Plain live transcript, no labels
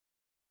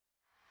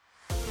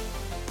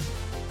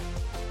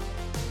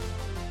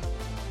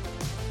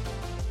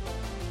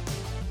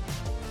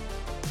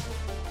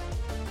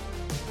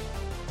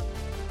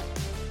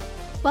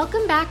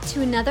Welcome back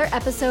to another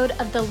episode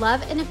of the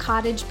Love in a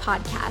Cottage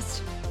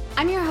podcast.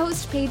 I'm your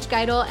host, Paige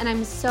Geidel, and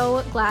I'm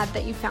so glad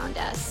that you found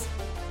us.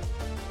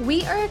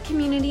 We are a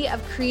community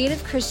of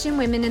creative Christian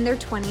women in their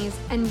 20s,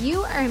 and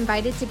you are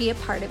invited to be a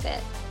part of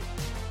it.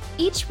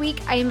 Each week,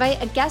 I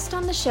invite a guest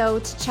on the show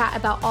to chat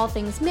about all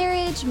things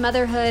marriage,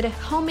 motherhood,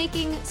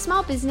 homemaking,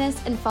 small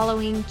business, and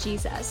following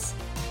Jesus.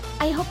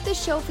 I hope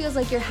this show feels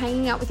like you're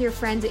hanging out with your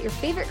friends at your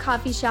favorite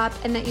coffee shop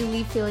and that you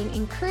leave feeling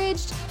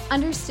encouraged,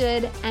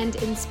 understood, and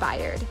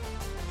inspired.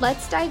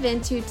 Let's dive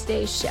into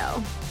today's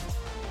show.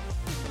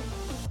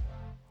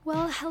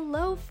 Well,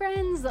 hello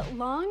friends,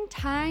 long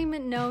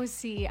time no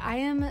see. I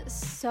am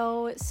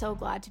so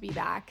glad to be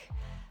back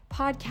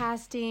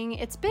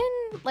podcasting. It's been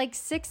like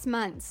 6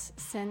 months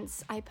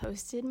since I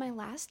posted my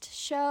last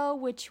show,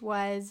 which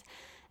was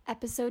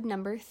episode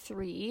number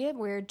 3,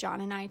 where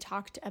John and I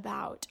talked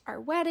about our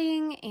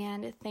wedding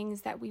and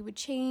things that we would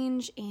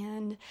change.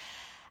 And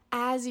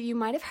as you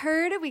might have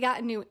heard, we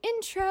got a new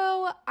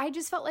intro. I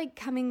just felt like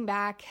coming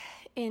back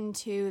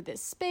into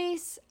this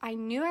space. I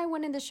knew I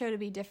wanted the show to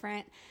be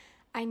different.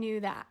 I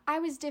knew that I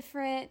was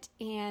different.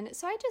 And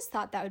so I just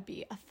thought that would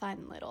be a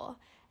fun little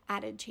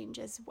added change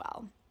as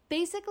well.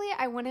 Basically,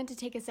 I wanted to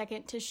take a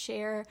second to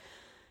share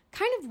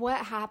kind of what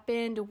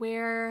happened,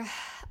 where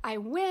I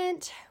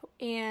went,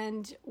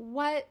 and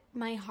what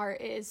my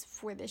heart is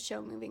for this show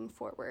moving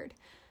forward.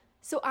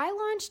 So I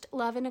launched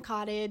Love in a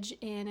Cottage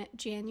in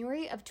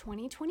January of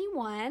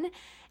 2021,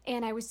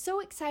 and I was so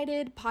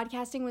excited.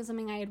 Podcasting was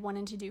something I had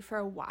wanted to do for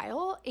a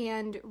while,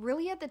 and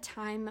really at the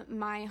time,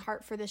 my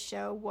heart for the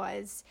show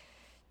was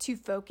to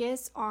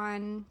focus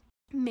on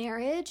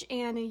marriage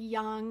and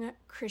young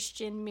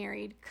Christian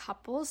married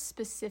couples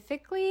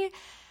specifically,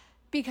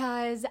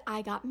 because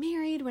I got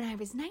married when I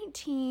was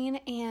 19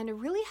 and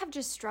really have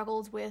just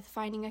struggled with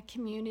finding a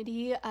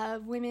community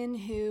of women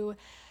who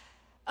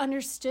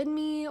understood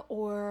me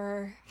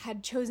or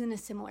had chosen a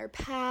similar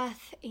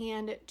path,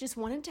 and just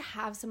wanted to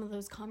have some of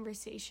those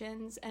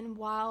conversations. And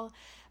while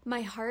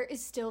my heart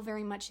is still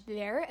very much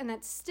there, and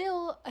that's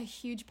still a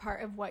huge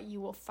part of what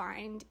you will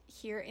find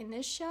here in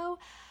this show,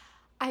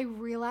 I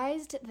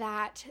realized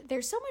that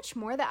there's so much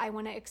more that I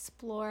want to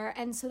explore.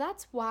 And so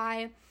that's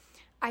why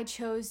I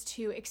chose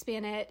to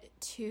expand it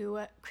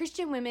to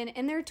Christian women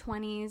in their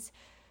 20s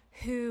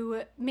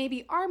who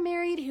maybe are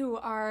married, who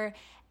are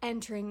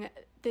entering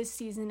this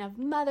season of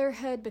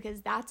motherhood,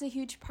 because that's a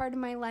huge part of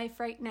my life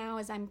right now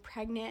as I'm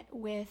pregnant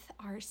with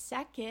our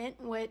second,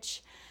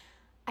 which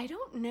I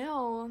don't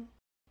know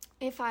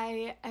if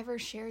I ever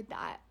shared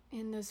that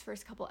in those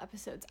first couple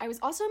episodes. I was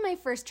also in my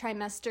first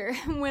trimester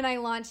when I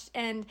launched,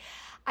 and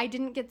I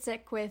didn't get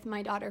sick with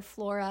my daughter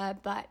Flora,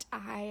 but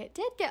I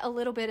did get a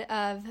little bit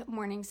of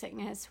morning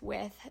sickness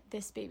with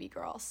this baby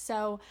girl.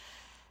 So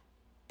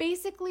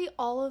basically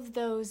all of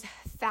those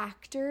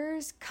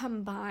factors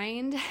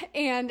combined,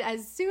 and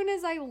as soon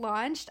as I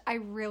launched, I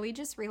really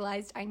just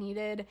realized I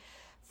needed,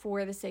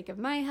 for the sake of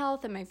my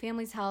health and my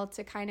family's health,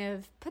 to kind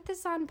of put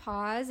this on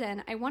pause.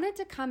 And I wanted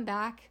to come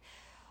back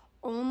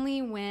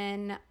only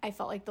when I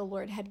felt like the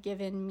Lord had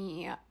given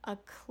me a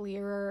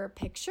clearer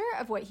picture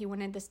of what He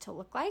wanted this to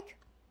look like.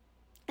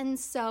 And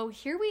so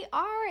here we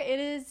are. It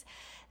is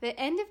the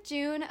end of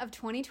June of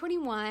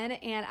 2021,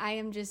 and I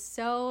am just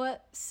so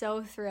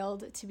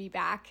thrilled to be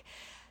back.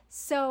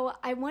 So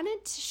I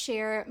wanted to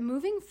share,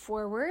 moving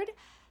forward,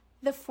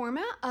 the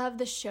format of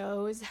the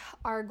shows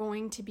are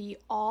going to be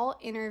all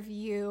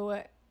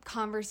interview,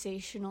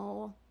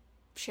 conversational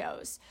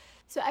shows.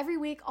 So every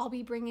week I'll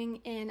be bringing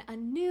in a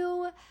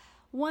new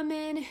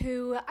woman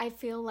who I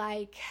feel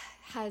like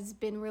has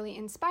been really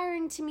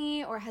inspiring to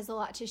me or has a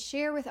lot to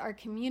share with our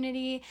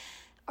community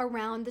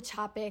around the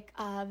topic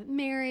of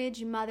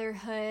marriage,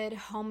 motherhood,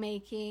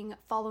 homemaking,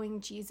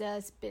 following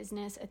Jesus,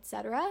 business,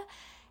 etc.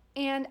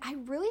 And I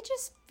really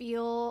just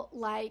feel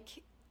like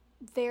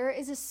there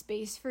is a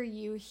space for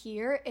you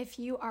here if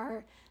you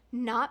are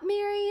not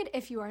married,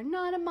 if you are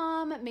not a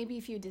mom, maybe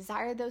if you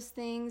desire those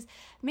things,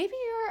 maybe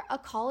you're a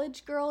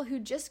college girl who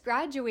just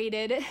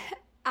graduated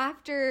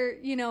after,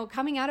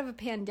 coming out of a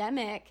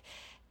pandemic,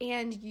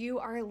 and you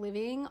are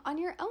living on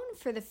your own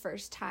for the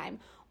first time.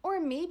 Or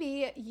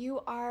maybe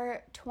you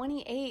are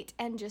 28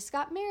 and just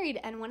got married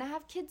and want to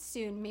have kids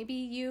soon. Maybe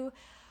you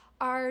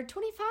are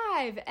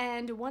 25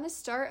 and want to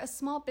start a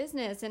small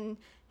business. And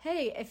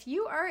hey, if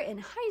you are in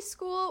high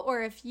school,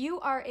 or if you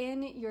are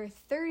in your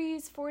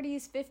 30s,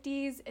 40s,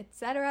 50s,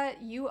 etc.,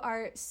 you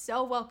are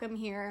so welcome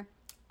here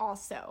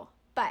also.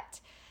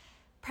 But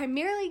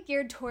primarily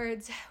geared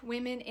towards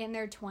women in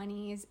their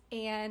 20s.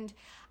 And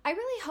I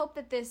really hope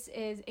that this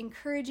is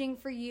encouraging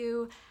for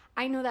you.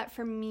 I know that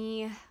for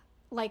me,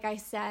 like I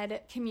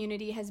said,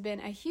 community has been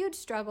a huge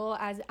struggle,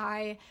 as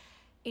I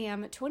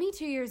am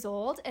 22 years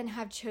old and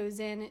have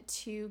chosen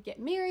to get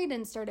married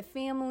and start a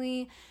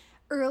family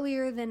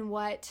earlier than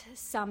what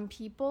some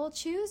people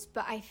choose.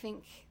 But I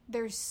think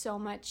there's so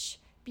much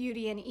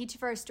beauty in each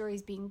of our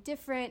stories being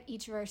different,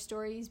 each of our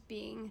stories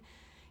being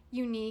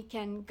unique,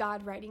 and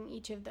God writing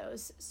each of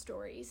those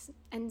stories.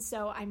 And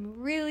so I'm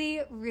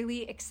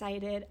really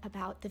excited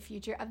about the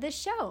future of this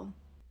show.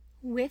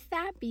 With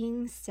that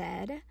being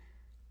said,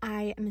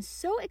 I am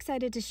so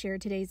excited to share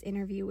today's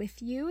interview with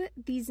you.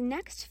 These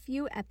next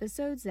few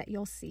episodes that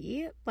you'll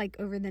see, like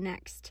over the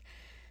next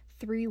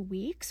 3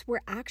 weeks,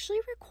 were actually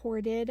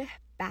recorded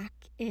back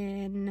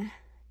in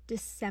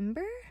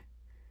December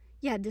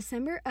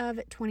of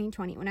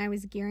 2020 when I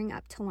was gearing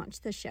up to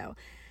launch the show.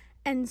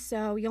 And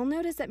so you'll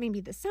notice that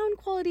maybe the sound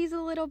quality is a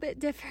little bit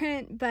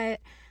different, but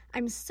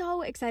I'm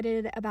so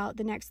excited about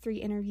the next 3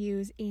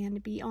 interviews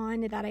and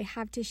beyond that I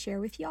have to share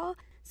with y'all.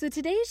 So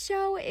today's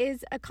show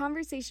is a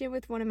conversation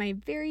with one of my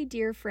very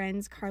dear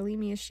friends, Carly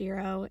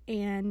Miyashiro,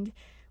 and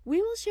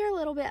we will share a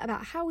little bit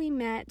about how we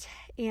met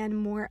and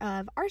more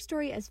of our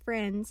story as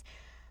friends.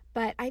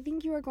 But I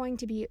think you are going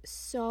to be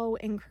so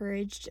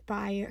encouraged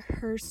by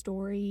her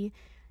story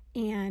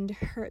and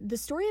the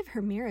story of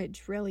her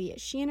marriage, really.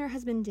 She and her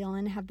husband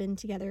Dylan have been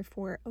together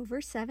for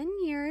over 7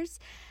 years,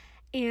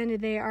 and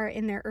they are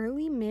in their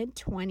early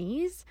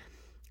mid-20s.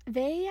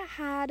 They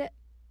had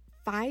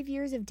 5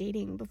 years of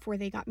dating before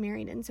they got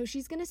married, and so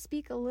she's going to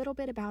speak a little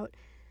bit about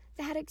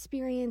that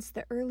experience,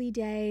 the early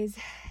days,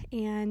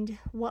 and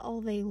what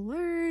all they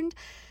learned.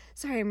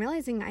 Sorry, I'm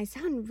realizing I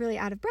sound really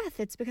out of breath.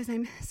 It's because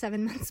I'm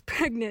 7 months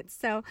pregnant,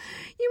 so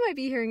you might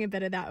be hearing a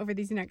bit of that over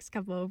these next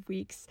couple of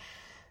weeks.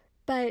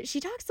 But she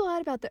talks a lot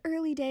about the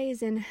early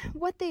days and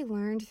what they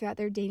learned throughout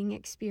their dating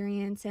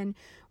experience and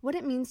what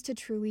it means to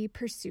truly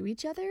pursue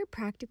each other,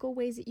 practical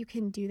ways that you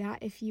can do that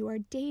if you are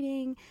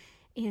dating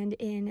and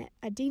in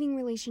a dating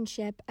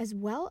relationship, as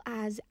well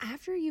as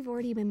after you've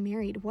already been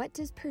married. What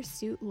does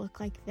pursuit look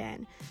like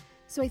then?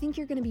 So I think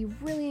you're going to be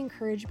really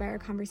encouraged by our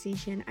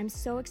conversation. I'm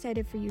so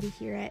excited for you to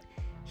hear it.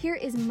 Here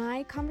is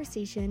my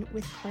conversation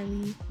with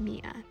Carly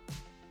Mia.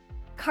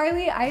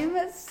 Carly, I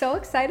am so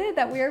excited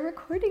that we are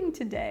recording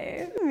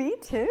today. Me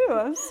too.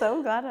 I'm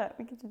so glad that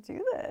we get to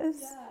do this.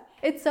 Yeah.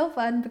 It's so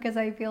fun because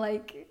I feel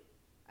like,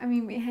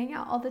 we hang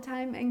out all the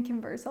time and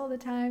converse all the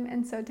time.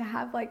 And so to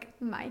have like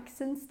mics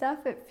and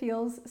stuff, it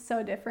feels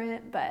so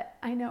different. But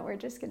I know we're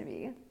just going to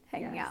be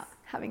hanging out,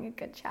 having a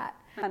good chat.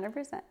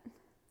 100%.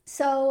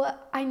 So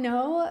I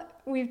know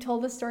we've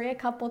told the story a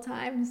couple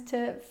times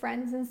to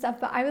friends and stuff,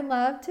 but I would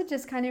love to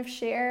just kind of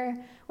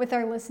share with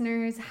our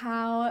listeners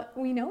how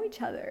we know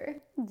each other.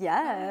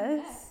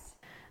 Yes.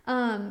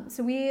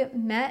 So we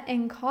met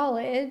in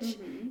college,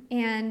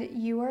 and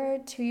you were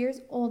 2 years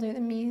older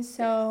than me.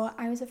 So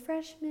I was a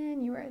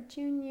freshman, you were a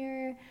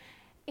junior,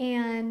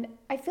 and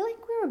I feel like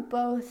we were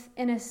both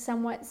in a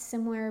somewhat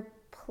similar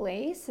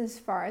place as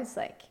far as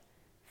like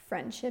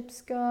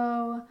friendships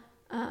go.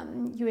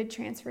 You had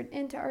transferred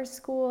into our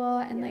school,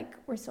 and like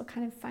we're still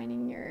kind of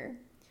finding your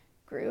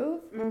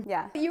groove.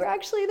 Yeah. You were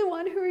actually the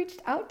one who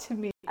reached out to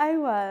me. I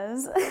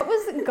was. What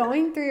was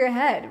going through your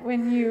head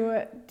when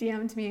you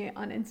DM'd me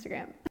on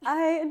Instagram?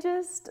 I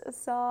just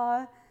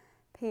saw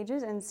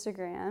Paige's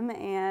Instagram,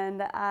 and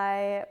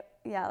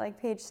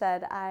like Paige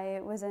said,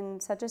 I was in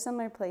such a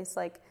similar place.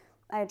 Like,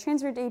 I had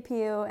transferred to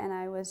APU, and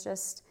I was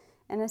just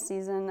in a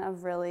season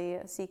of really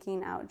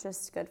seeking out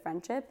just good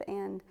friendship.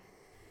 And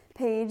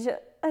Paige,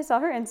 I saw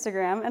her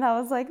Instagram, and I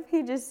was like,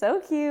 Paige is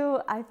so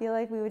cute. I feel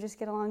like we would just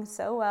get along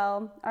so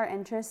well. Our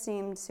interests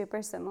seemed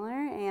super similar,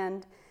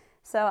 and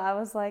so I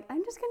was like,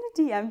 I'm just going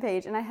to DM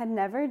Paige. And I had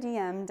never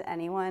DM'd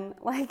anyone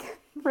like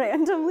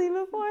randomly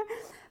before,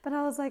 but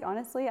I was like,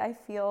 honestly, I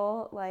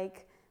feel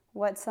like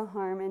what's the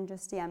harm in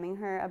just DMing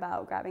her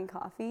about grabbing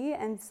coffee?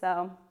 And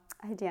so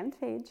I DM'd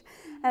Paige,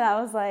 and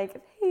I was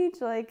like,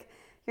 Paige, like,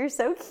 you're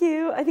so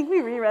cute. I think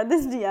we reread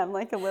this DM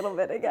like a little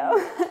bit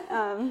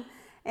ago.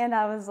 And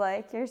I was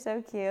like, you're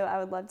so cute. I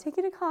would love to take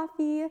you to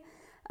coffee.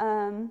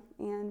 And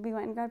we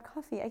went and grabbed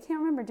coffee. I can't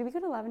remember. Did we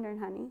go to Lavender and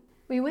Honey?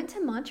 We went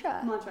to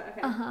Mantra. Mantra,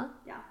 okay. Uh-huh.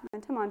 Yeah.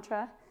 Went to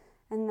Mantra.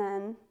 And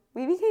then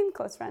we became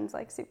close friends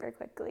like super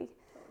quickly.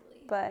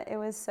 Totally. But it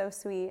was so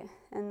sweet.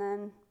 And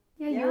then...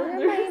 Yeah, you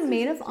were my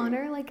maid of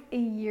honor like a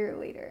year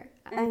later.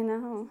 I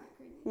know.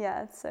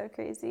 Yeah, it's so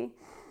crazy.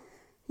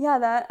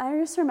 Yeah, I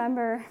just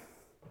remember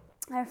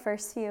our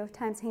first few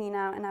times hanging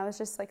out, and I was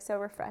just like so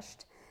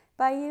refreshed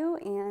by you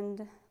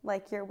and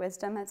like your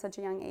wisdom at such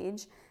a young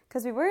age,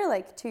 because we were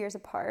like 2 years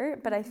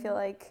apart, but I feel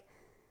like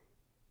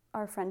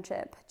our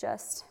friendship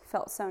just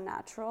felt so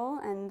natural,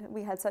 and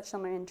we had such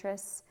similar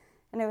interests,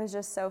 and it was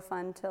just so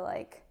fun to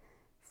like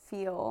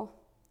feel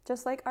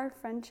just like our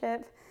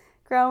friendship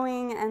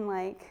growing and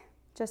like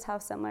just how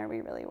similar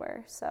we really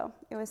were. So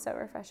it was so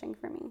refreshing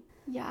for me.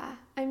 Yeah,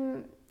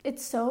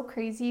 it's so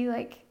crazy,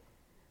 like,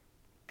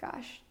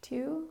 gosh,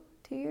 2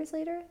 years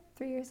later,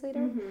 3 years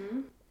later,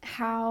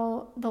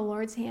 how the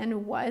Lord's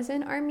hand was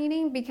in our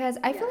meeting, because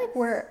I feel like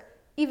we're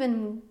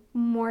even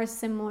more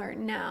similar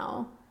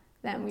now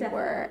than we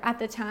were at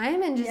the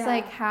time, and just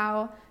like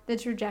how the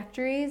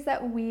trajectories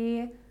that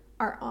we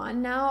are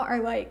on now are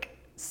like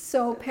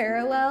so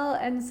parallel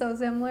and so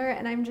similar,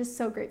 and I'm just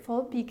so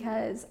grateful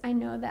because I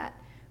know that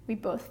we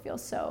both feel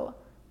so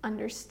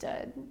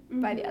understood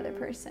by the other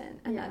person,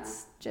 and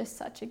that's just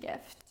such a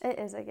gift. It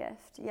is a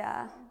gift,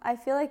 yeah. I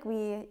feel like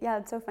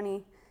it's so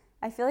funny.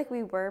 I feel like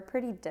we were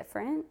pretty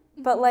different,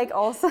 but like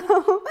also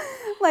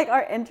like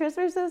our interests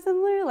were so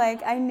similar.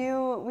 Like I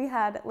knew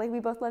we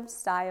both loved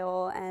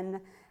style, and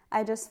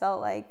I just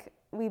felt like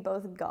we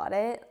both got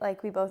it.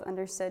 Like we both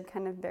understood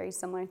kind of very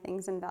similar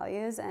things and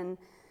values,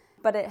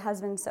 but it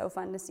has been so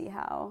fun to see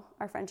how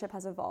our friendship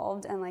has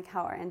evolved and like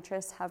how our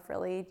interests have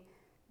really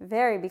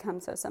very become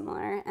so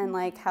similar, and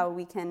like how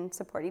we can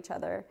support each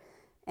other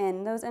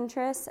in those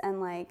interests and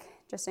like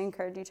just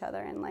encourage each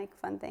other in like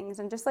fun things,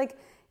 and just like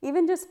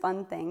even just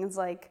fun things,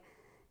 like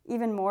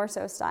even more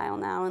so style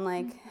now, and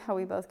like how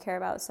we both care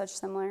about such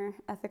similar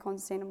ethical and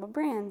sustainable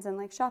brands, and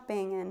like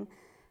shopping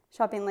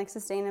like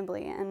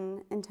sustainably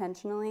and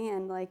intentionally,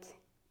 and like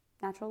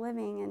natural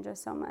living, and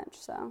just so much.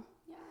 So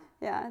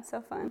yeah, it's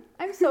so fun.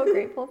 I'm so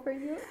grateful for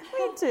you.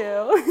 Me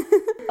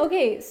too.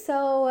 Okay,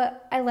 so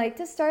I like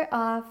to start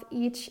off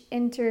each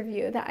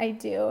interview that I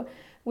do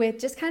with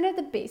just kind of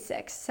the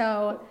basics.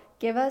 So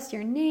give us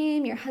your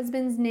name, your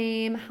husband's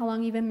name, how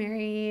long you've been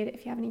married,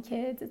 if you have any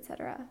kids,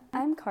 etc.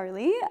 I'm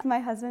Carly. My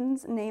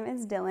husband's name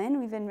is Dylan.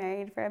 We've been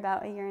married for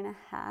about 1.5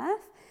 years,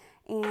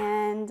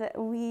 and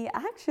we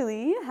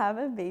actually have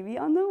a baby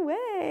on the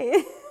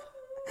way.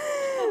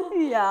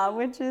 Yeah,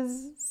 which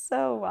is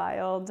so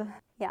wild.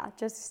 Yeah,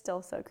 just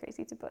still so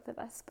crazy to both of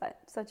us, but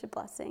such a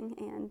blessing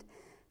and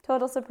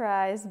total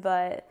surprise.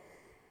 But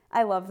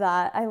I love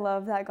that. I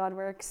love that God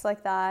works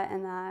like that,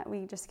 and that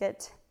we just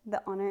get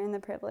the honor and the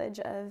privilege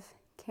of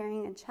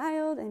carrying a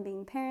child and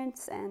being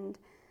parents and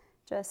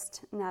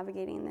just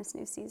navigating this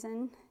new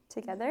season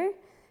together,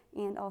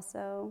 and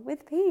also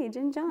with Paige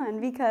and John,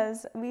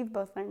 because we've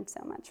both learned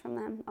so much from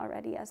them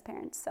already as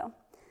parents. So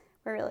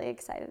we're really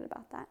excited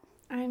about that.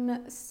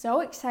 I'm so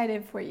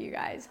excited for you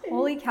guys.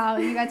 Holy cow,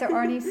 you guys are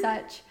already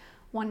such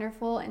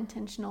wonderful,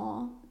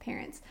 intentional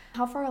parents.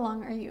 How far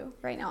along are you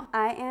right now?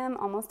 I am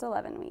almost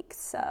 11 weeks.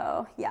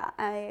 So yeah,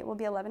 I will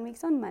be 11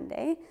 weeks on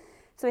Monday.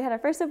 So we had our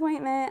first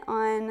appointment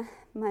on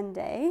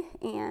Monday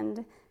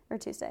or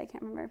Tuesday, I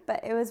can't remember,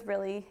 but it was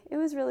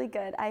really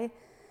good. I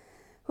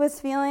was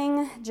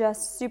feeling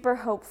just super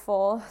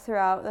hopeful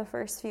throughout the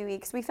first few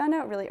weeks. We found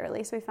out really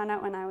early. So we found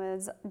out when I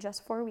was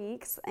just 4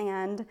 weeks,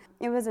 and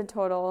it was a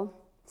total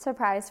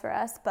surprise for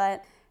us,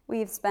 but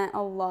we've spent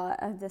a lot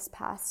of this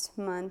past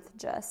month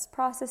just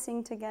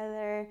processing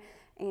together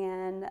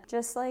and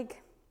just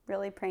like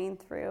really praying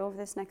through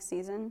this next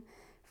season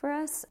for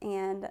us.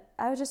 And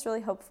I was just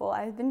really hopeful.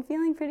 I've been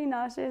feeling pretty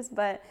nauseous,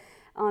 but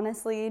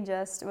honestly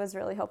just was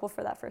really hopeful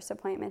for that first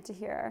appointment to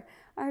hear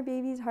our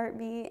baby's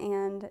heartbeat,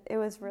 and it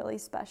was really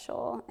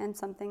special and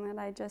something that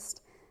I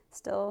just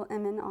still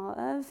am in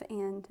awe of,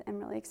 and am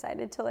really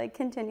excited to like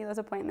continue those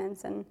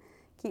appointments and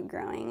keep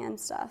growing and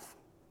stuff.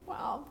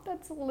 Wow,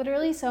 that's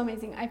literally so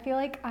amazing. I feel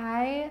like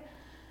I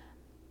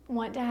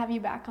want to have you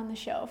back on the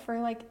show for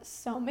like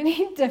so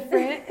many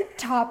different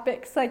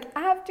topics, like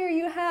after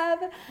you have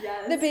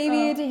the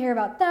baby, to hear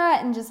about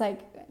that and just like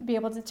be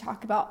able to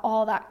talk about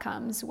all that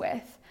comes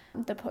with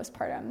the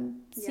postpartum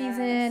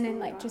season, and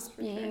like just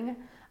being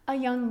a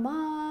young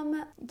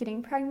mom,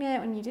 getting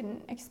pregnant when you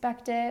didn't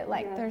expect it.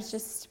 Like there's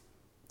just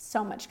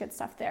so much good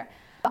stuff there.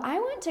 I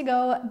want to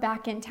go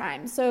back in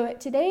time. So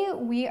today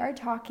we are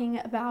talking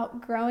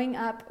about growing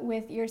up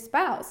with your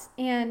spouse.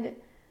 And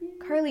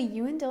Carly,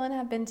 you and Dylan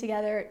have been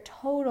together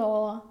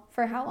total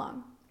for how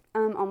long?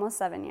 Almost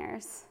 7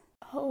 years.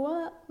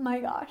 Oh my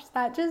gosh,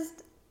 that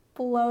just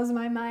blows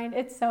my mind.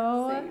 It's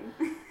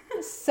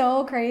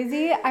so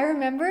crazy. I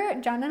remember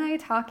John and I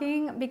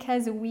talking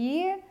because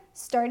we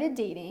started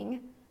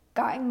dating,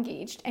 got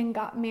engaged, and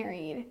got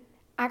married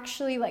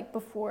actually like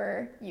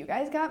before you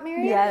guys got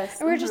married. Yes.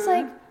 And we're just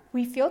like,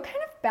 we feel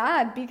kind of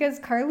bad because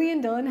Carly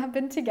and Dylan have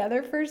been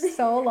together for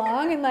so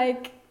long, and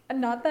like,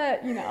 not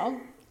that, you know,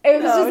 it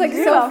was just like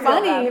so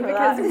funny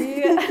because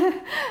we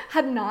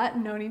had not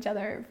known each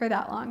other for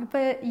that long.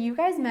 But you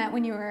guys met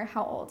when you were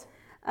how old?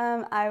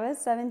 I was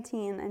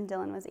 17 and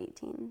Dylan was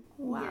 18.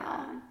 Wow.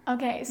 Yeah.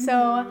 Okay,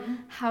 so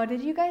how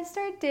did you guys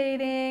start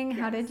dating?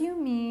 How did you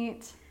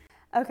meet?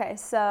 Okay,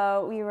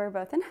 so we were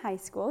both in high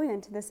school. We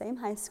went to the same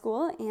high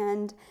school,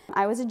 and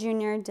I was a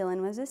junior,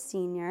 Dylan was a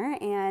senior,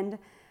 and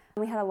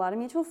we had a lot of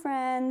mutual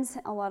friends.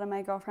 A lot of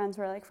my girlfriends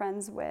were like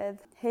friends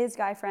with his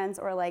guy friends,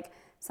 or like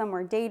some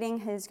were dating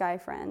his guy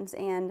friends,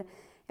 and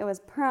it was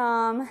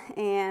prom,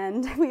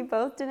 and we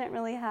both didn't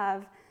really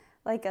have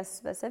like a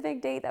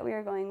specific date that we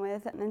were going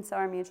with, and so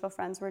our mutual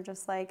friends were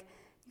just like,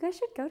 you guys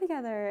should go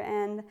together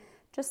and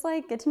just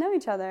like get to know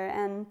each other.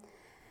 And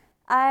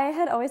I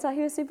had always thought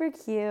he was super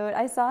cute.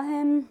 I saw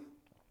him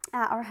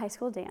at our high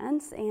school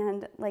dance,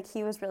 and like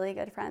he was really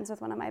good friends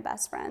with one of my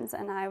best friends,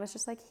 and I was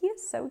just like, he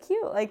is so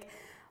cute, like,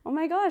 oh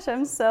my gosh,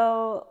 I'm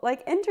so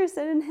like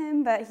interested in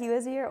him. But he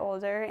was a year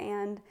older,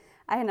 and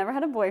I had never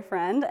had a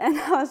boyfriend, and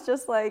I was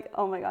just like,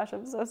 oh my gosh,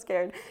 I'm so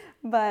scared.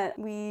 But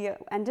we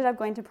ended up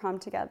going to prom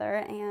together,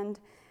 and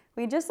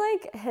we just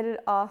like hit it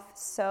off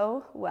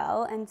so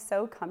well and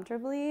so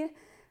comfortably.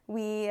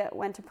 We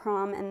went to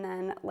prom, and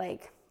then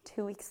like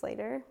 2 weeks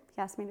later,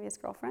 he asked me to be his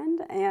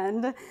girlfriend,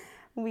 and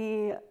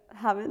we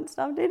haven't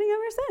stopped dating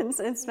ever since.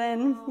 It's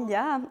been,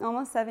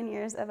 almost 7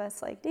 years of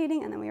us like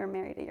dating, and then we were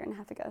married a year and a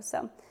half ago.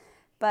 So,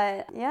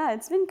 but yeah,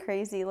 it's been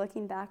crazy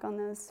looking back on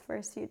those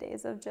first few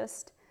days of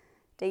just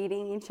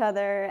dating each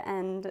other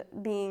and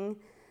being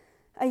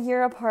a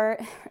year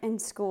apart in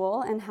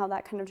school and how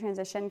that kind of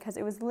transitioned, because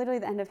it was literally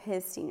the end of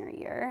his senior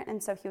year.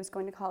 And so he was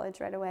going to college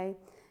right away,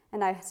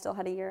 and I still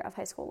had a year of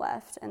high school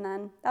left. And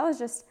then that was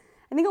just,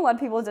 I think a lot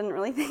of people didn't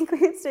really think we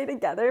would stay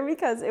together,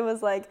 because it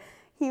was like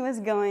he was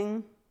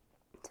going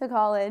to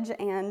college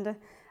and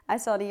I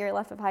still had a year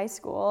left of high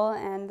school,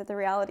 and the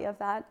reality of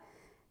that,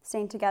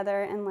 staying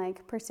together and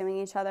like pursuing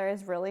each other,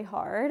 is really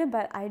hard.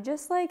 But I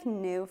just like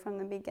knew from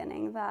the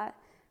beginning that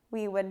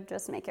we would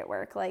just make it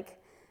work. Like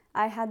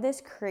I had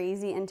this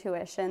crazy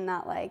intuition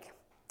that like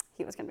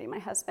he was gonna be my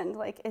husband.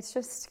 Like it's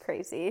just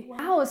crazy.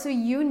 Wow, so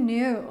you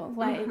knew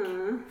like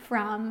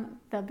from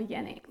the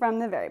beginning. From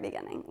the very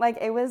beginning. Like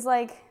it was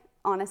like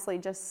honestly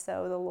just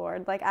so the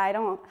Lord. Like I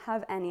don't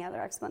have any other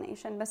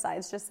explanation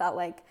besides just that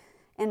like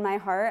in my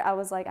heart I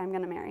was like, I'm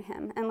gonna marry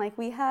him. And like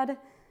we had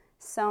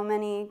so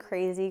many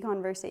crazy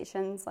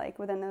conversations like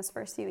within those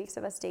first few weeks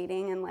of us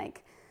dating, and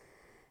like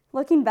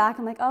looking back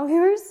I'm like, oh, we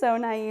were so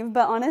naive,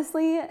 but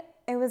honestly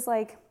it was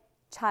like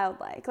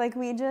childlike. Like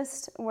we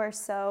just were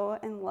so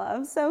in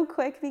love so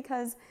quick,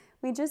 because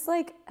we just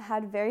like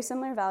had very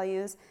similar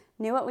values,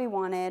 knew what we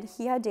wanted.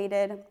 He had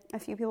dated a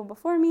few people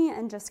before me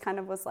and just kind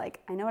of was like,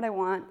 I know what I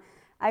want.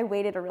 I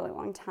waited a really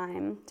long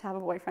time to have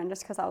a boyfriend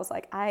just because I was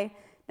like, I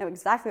know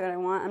exactly what I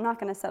want. I'm not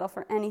going to settle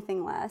for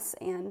anything less.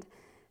 And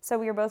so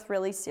we were both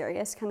really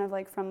serious kind of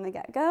like from the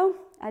get-go.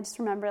 I just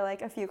remember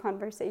like a few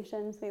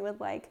conversations. We would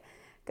like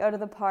go to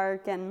the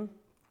park and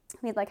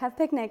we'd like have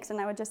picnics, and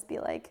I would just be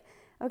like,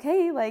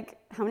 okay, like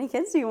how many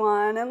kids do you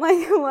want? And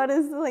like what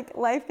is like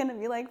life going to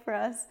be like for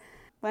us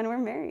when we're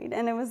married?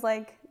 And it was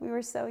like we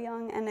were so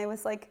young, and it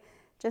was like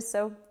just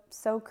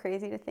so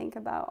crazy to think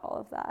about all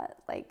of that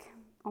like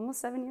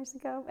almost 7 years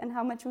ago, and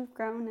how much we've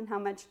grown and how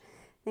much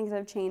things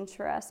have changed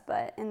for us,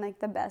 but in like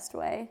the best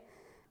way.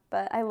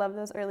 But I love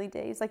those early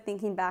days, like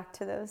thinking back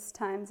to those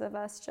times of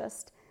us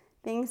just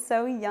being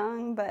so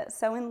young but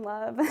so in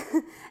love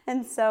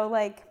and so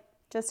like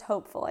just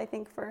hopeful, I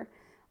think, for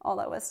all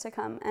that was to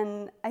come.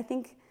 And I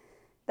think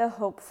the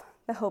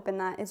hope in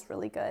that is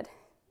really good.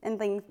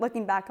 And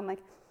looking back, I'm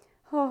like,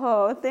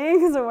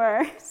 things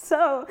were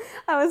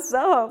I was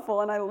so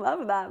hopeful, and I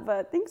love that,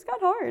 but things got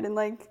hard, and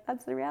like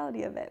that's the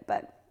reality of it.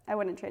 But I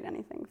wouldn't trade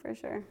anything for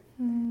sure.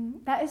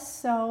 That is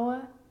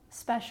so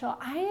special.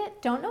 I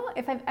don't know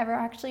if I've ever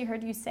actually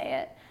heard you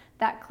say it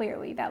that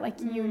clearly, that like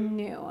you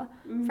knew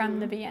from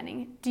the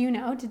beginning. Do you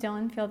know? Did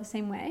Dylan feel the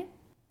same way?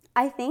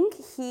 I think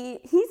he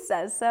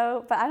says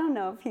so, but I don't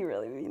know if he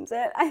really means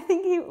it. I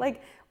think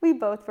we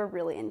both were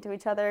really into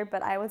each other,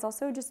 but I was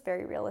also just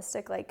very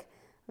realistic, like,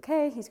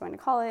 okay, he's going to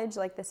college,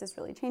 like this is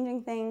really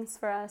changing things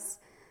for us.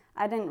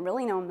 I didn't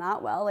really know him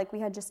that well. Like we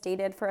had just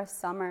dated for a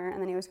summer,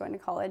 and then he was going to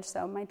college,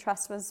 so my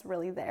trust was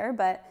really there,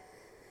 but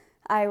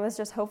I was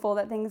just hopeful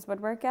that things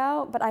would work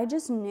out. But I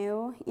just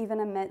knew, even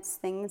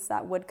amidst things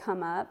that would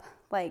come up,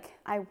 like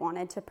I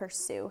wanted to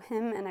pursue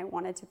him, and I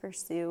wanted to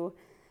pursue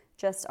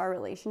just our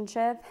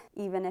relationship,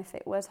 even if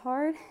it was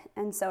hard.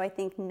 And so I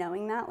think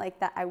knowing that, like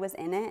that I was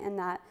in it, and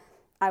that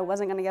I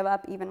wasn't going to give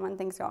up even when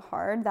things got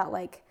hard, that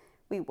like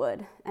we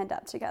would end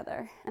up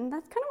together. And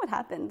that's kind of what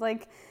happened.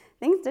 Like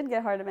things did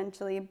get hard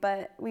eventually,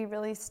 but we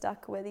really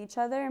stuck with each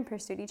other and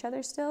pursued each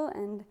other still.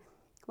 And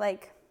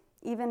like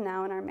even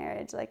now in our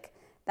marriage, like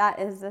that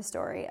is the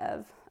story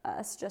of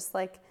us just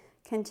like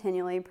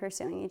continually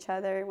pursuing each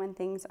other when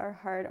things are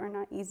hard or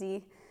not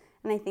easy.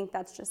 And I think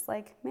that's just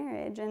like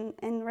marriage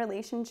and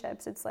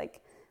relationships. It's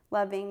like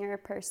loving your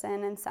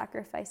person and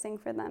sacrificing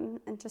for them,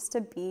 and just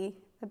to be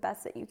the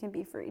best that you can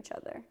be for each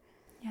other.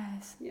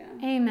 Yes. Yeah.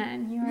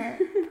 Amen. You are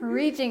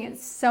preaching.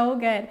 It's so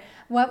good.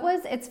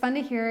 It's fun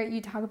to hear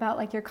you talk about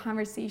like your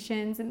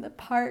conversations in the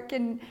park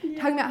and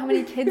talking about how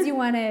many kids you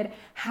wanted.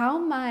 How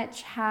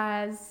much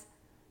has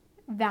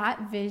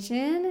that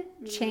vision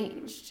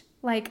changed?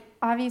 Like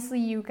obviously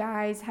you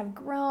guys have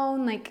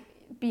grown, like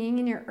being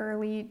in your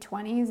early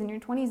 20s and your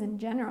 20s in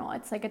general,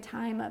 it's like a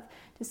time of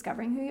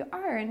discovering who you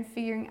are and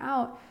figuring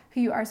out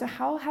who you are. So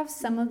how have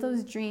some of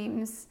those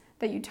dreams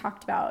that you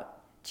talked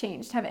about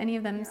changed? Have any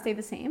of them stayed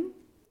the same?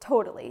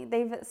 Totally.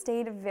 They've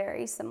stayed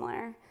very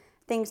similar.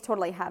 Things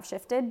totally have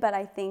shifted, but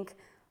I think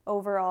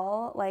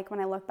overall, like when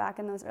I look back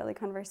in those early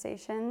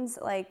conversations,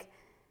 like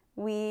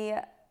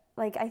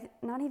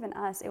not even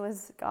us, it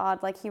was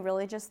God. Like he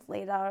really just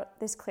laid out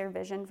this clear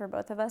vision for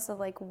both of us of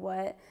like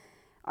what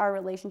our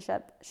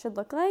relationship should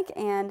look like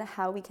and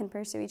how we can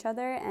pursue each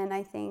other. And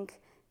I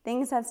think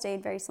things have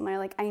stayed very similar.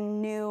 Like I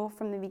knew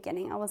from the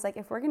beginning, I was like,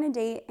 if we're going to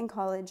date in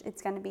college,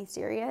 it's going to be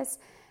serious,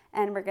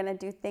 and we're going to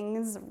do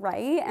things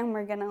right, and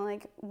we're going to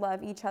like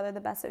love each other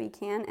the best that we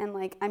can. And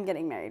like, I'm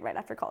getting married right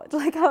after college.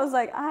 Like I was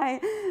like, I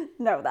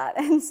know that.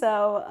 And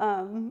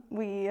so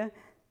we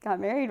got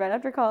married right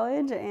after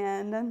college,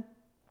 and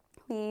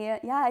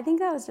I think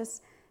that was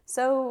just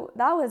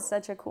that was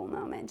such a cool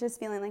moment, just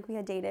feeling like we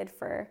had dated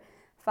for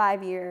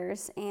 5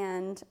 years,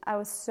 and I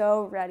was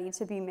so ready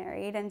to be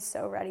married and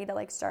so ready to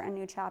like start a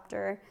new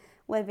chapter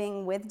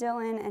living with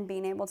Dylan and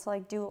being able to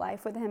like do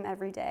life with him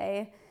every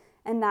day.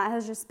 And that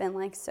has just been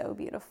like so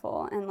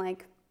beautiful. And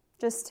like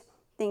just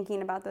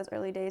thinking about those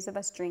early days of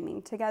us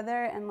dreaming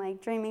together and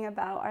like dreaming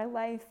about our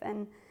life,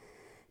 and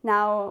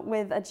now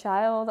with a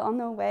child on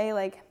the way,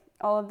 like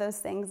all of those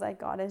things, like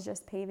God is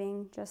just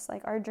paving just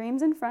like our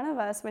dreams in front of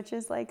us, which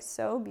is like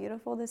so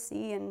beautiful to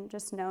see. And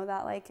just know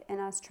that like in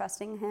us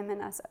trusting him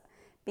and us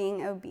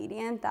being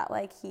obedient, that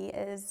like he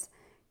is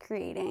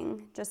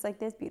creating just like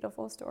this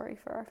beautiful story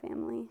for our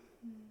family.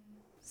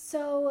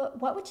 So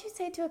what would you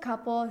say to a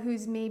couple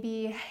who's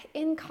maybe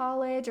in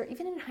college or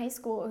even in high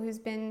school, who's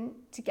been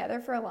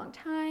together for a long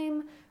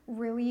time,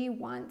 really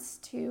wants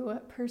to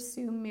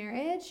pursue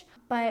marriage,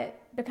 but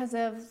because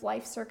of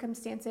life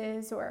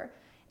circumstances or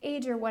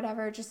age or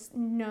whatever, just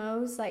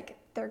knows like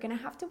they're gonna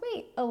have to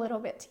wait a little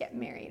bit to get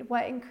married?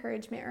 What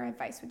encouragement or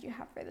advice would you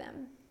have for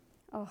them?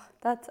 Oh,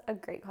 that's a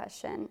great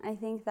question. I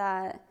think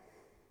that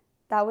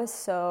was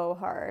so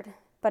hard,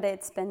 but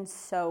it's been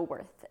so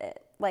worth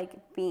it. Like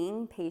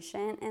being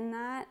patient in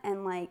that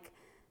and like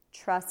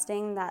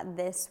trusting that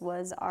this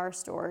was our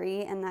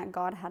story and that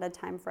God had a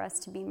time for us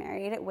to be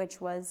married,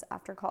 which was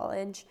after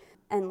college,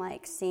 and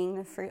like seeing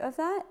the fruit of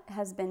that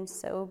has been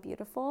so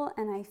beautiful.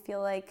 And I feel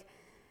like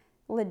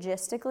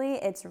logistically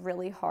it's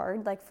really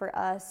hard. Like for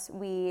us,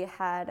 we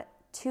had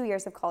 2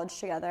 years of college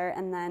together,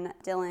 and then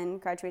Dylan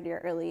graduated a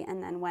year early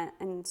and then went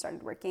and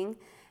started working.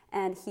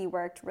 And he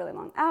worked really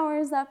long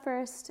hours at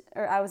first,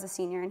 or I was a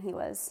senior and he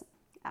was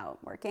out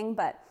working,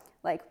 but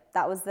like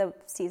that was the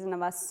season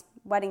of us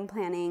wedding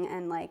planning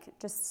and like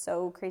just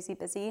so crazy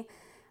busy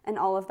and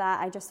all of that.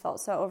 I just felt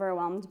so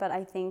overwhelmed. But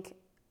I think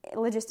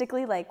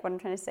logistically, like what I'm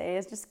trying to say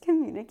is just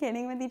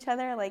communicating with each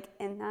other. Like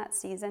in that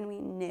season, we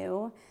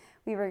knew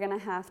we were gonna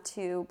have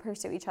to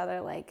pursue each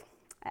other like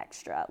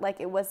extra.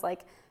 Like it was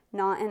like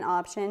not an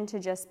option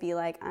to just be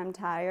like, I'm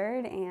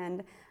tired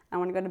and I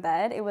want to go to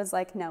bed. It was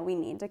like, no, we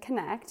need to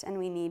connect and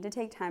we need to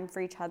take time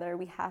for each other.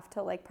 We have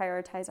to like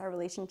prioritize our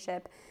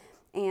relationship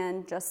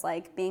and just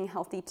like being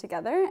healthy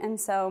together. And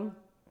so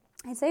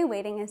I'd say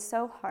waiting is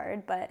so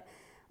hard, but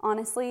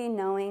honestly,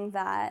 knowing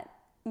that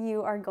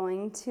you are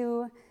going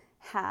to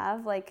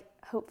have like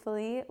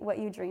hopefully what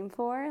you dream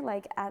for,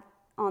 like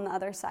on the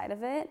other side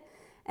of it,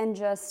 and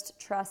just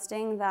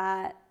trusting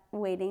that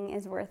waiting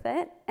is worth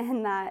it,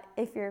 and that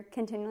if you're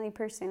continually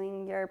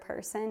pursuing your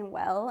person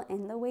well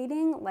in the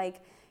waiting,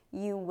 like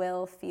you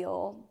will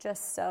feel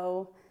just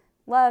so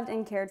loved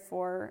and cared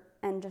for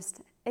and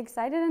just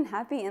excited and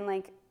happy and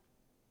like,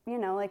 you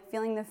know, like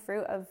feeling the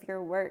fruit of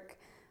your work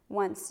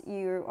once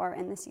you are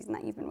in the season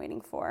that you've been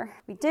waiting for.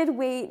 We did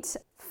wait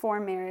for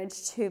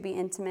marriage to be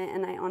intimate,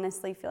 and I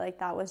honestly feel like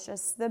that was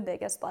just the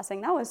biggest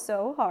blessing. That was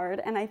so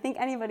hard, and I think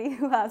anybody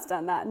who has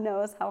done that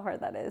knows how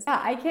hard that is.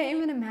 Yeah, I can't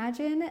even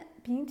imagine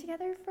being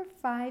together for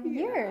 5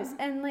 years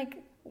and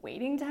like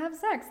waiting to have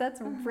sex.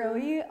 That's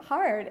really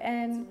hard.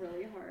 And it's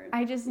really hard.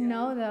 I just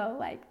know though,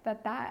 like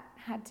that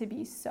had to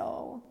be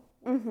so.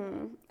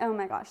 Oh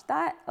my gosh,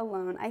 that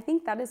alone, I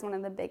think that is one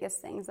of the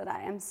biggest things that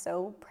I am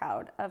so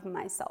proud of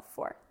myself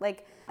for.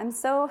 Like, I'm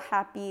so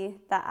happy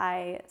that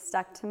I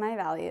stuck to my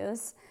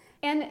values.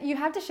 And you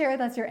have to share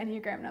with us your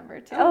Enneagram number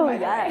too. Oh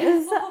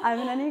yes, I'm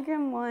an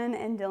Enneagram 1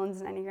 and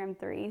Dylan's an Enneagram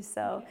 3.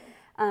 So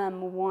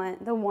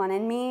the one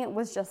in me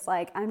was just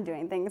like, I'm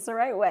doing things the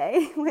right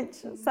way, which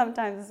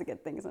sometimes is a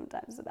good thing,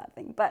 sometimes a bad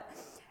thing. But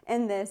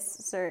in this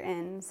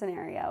certain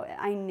scenario,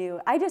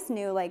 I just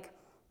knew like,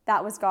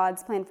 that was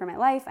God's plan for my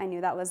life. I knew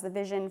that was the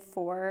vision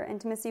for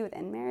intimacy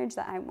within marriage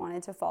that I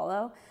wanted to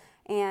follow.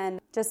 And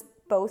just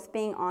both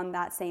being on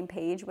that same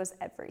page was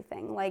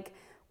everything. Like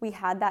we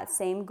had that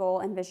same goal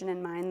and vision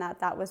in mind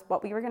that was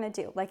what we were going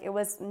to do. Like it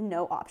was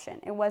no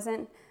option. It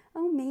wasn't,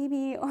 oh,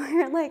 maybe,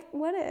 or like,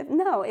 what if?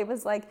 No, it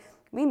was like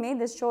we made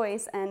this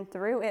choice, and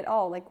through it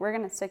all, like we're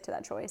going to stick to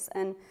that choice.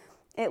 And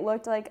it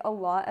looked like a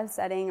lot of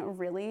setting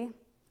really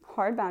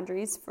hard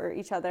boundaries for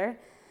each other,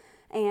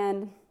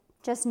 and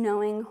just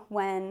knowing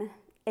when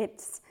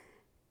it's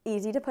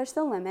easy to push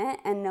the limit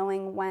and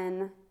knowing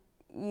when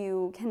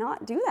you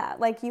cannot do that.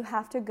 Like you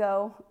have to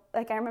go,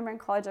 like I remember in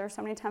college there were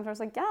so many times where I was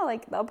like, yeah,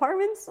 like the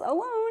apartment's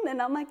alone.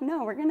 And I'm like,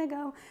 no, we're going to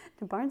go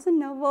to Barnes &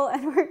 Noble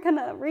and we're going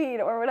to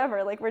read or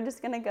whatever. Like we're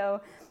just going to go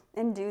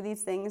and do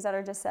these things that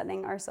are just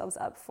setting ourselves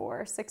up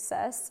for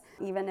success,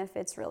 even if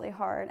it's really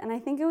hard. And I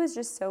think it was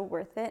just so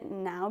worth it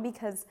now,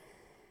 because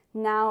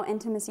now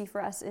intimacy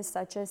for us is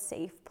such a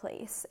safe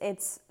place.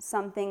 It's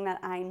something that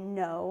I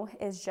know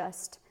is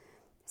just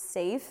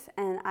safe,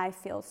 and I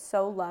feel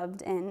so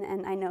loved in,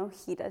 and I know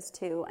he does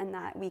too, and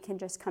that we can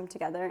just come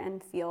together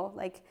and feel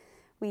like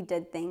we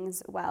did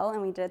things well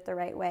and we did it the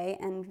right way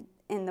and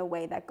in the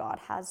way that God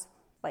has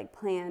like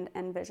planned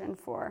and visioned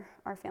for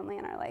our family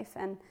and our life.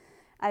 And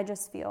I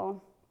just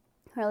feel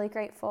really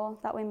grateful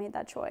that we made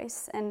that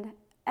choice. And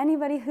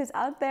anybody who's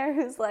out there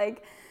who's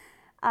like,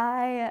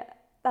 I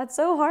that's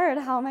so hard.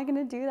 How am I going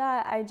to do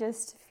that? I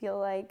just feel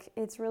like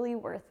it's really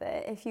worth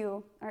it if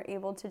you are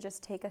able to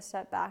just take a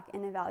step back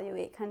and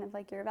evaluate kind of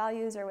like your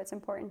values or what's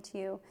important to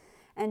you,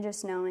 and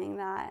just knowing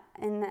that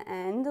in the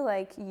end,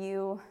 like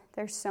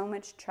there's so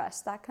much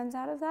trust that comes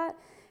out of that,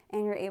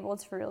 and you're able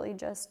to really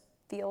just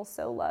feel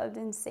so loved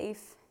and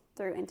safe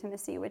through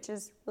intimacy, which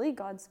is really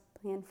God's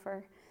plan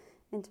for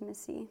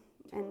intimacy.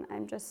 And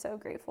I'm just so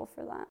grateful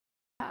for that.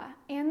 Yeah,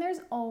 and there's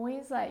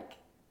always like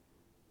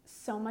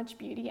so much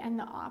beauty and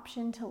the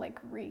option to like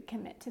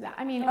recommit to that.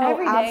 I mean,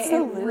 every day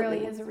absolutely. It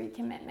really is a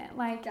recommitment.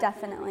 Like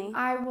Definitely.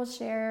 I will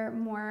share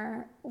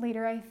more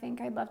later. I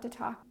think I'd love to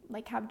talk,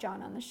 like have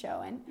John on the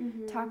show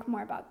and talk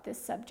more about this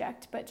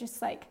subject, but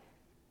just like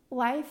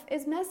life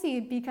is messy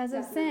because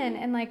of sin,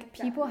 and like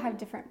people have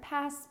different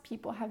pasts,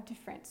 people have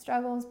different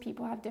struggles,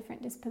 people have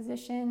different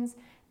dispositions,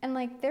 and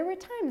like there were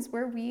times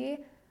where we,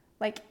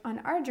 like on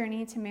our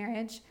journey to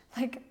marriage,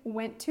 like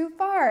went too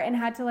far and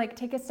had to like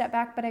take a step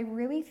back. But I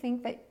really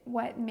think that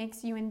what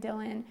makes you and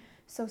Dylan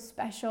so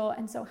special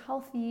and so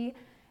healthy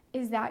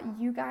is that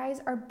you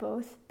guys are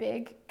both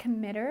big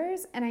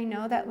committers. And I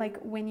know that like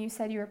when you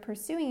said you were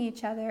pursuing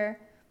each other,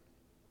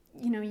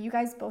 you know, you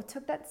guys both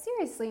took that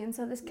seriously. And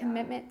so this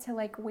commitment to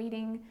like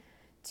waiting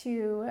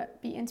to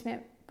be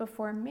intimate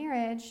before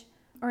marriage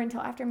or until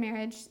after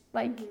marriage,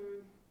 like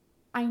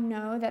I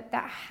know that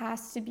that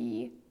has to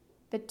be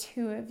the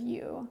two of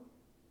you,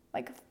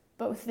 like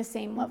both the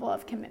same level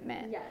of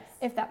commitment,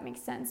 if that makes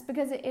sense,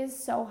 because it is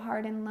so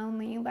hard and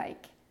lonely.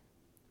 Like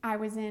I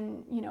was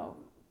in, you know,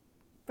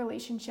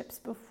 relationships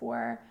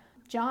before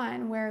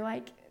John where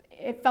like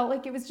it felt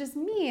like it was just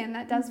me, and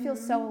that does feel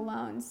so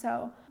alone.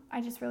 So I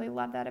just really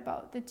love that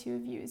about the two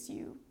of you, is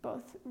you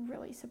both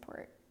really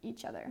support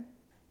each other.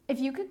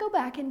 If you could go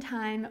back in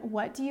time,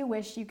 what do you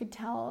wish you could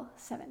tell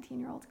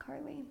 17-year-old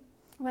Carly?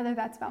 Whether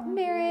that's about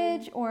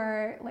marriage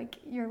or like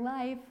your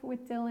life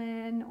with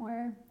Dylan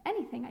or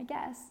anything, I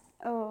guess.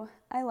 Oh,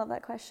 I love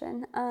that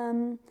question.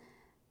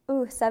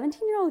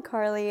 17-year-old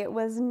Carly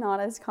was not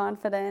as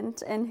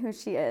confident in who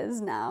she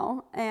is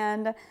now.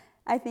 And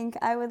I think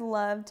I would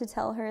love to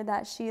tell her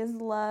that she is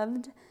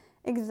loved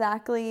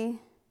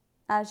exactly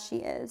as she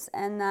is,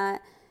 and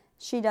that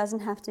she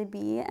doesn't have to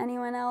be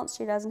anyone else.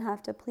 She doesn't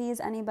have to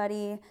please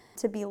anybody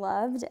to be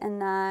loved,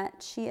 and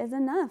that she is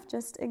enough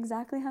just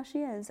exactly how she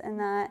is, and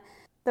that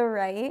the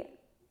right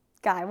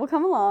guy will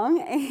come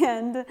along,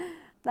 and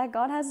that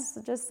God has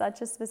just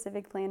such a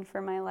specific plan for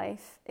my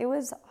life. It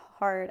was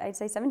hard. I'd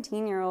say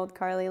 17-year-old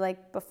Carly,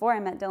 like before I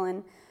met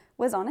Dylan,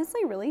 was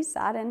honestly really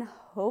sad and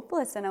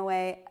hopeless in a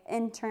way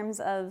in terms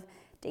of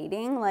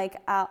dating. Like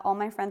all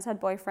my friends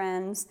had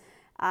boyfriends.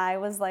 I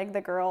was like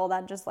the girl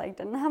that just like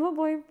didn't have a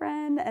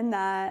boyfriend, and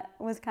that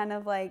was kind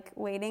of like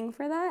waiting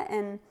for that.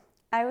 And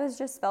I was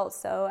just felt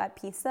so at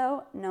peace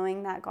though,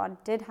 knowing that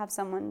God did have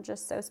someone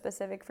just so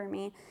specific for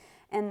me,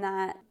 and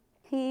that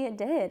he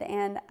did.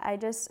 And I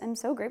just am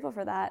so grateful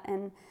for that.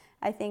 And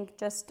I think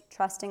just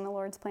trusting the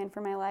Lord's plan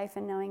for my life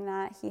and knowing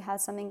that he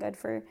has something good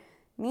for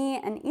me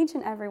and each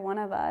and every one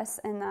of us,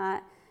 and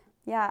that,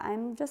 yeah,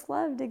 I'm just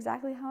loved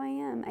exactly how I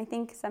am. I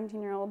think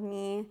 17-year-old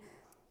me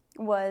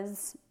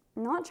was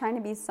not trying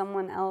to be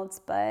someone else,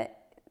 but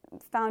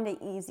found it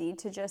easy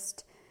to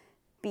just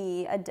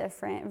be a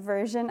different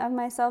version of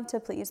myself to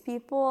please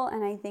people.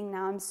 And I think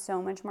now I'm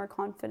so much more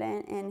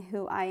confident in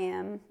who I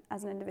am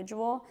as an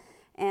individual,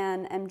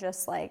 and am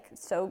just like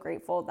so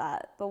grateful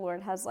that the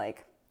Lord has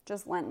like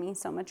just lent me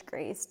so much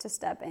grace to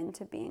step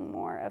into being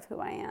more of who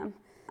I am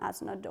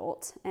as an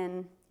adult.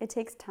 And it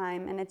takes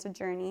time and it's a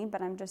journey,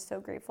 but I'm just so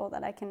grateful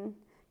that I can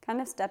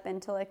kind of step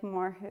into like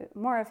more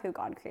of who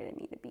God created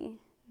me to be.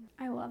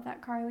 I love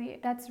that, Carly.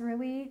 That's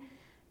really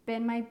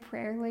been my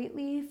prayer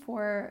lately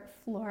for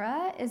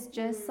Flora, is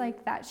just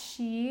like that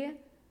she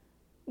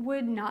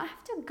would not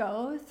have to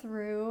go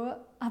through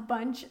a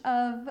bunch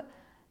of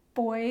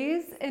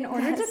boys in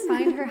order to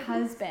find her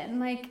husband.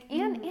 Like,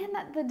 and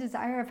that the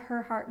desire of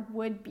her heart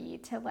would be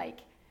to like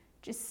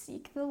just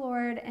seek the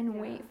Lord and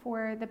wait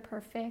for the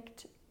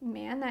perfect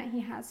man that he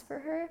has for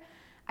her.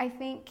 I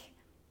think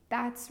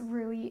that's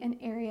really an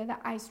area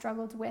that I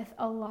struggled with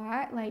a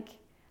lot. Like,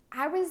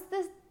 I was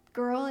this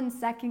girl in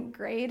second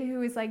grade who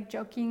was like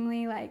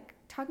jokingly like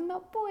talking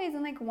about boys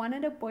and like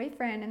wanted a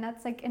boyfriend, and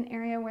that's like an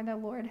area where the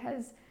Lord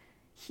has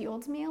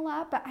healed me a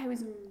lot, but I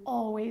was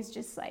always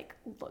just like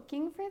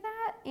looking for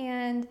that,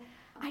 and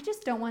I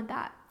just don't want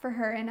that for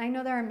her. And I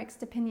know there are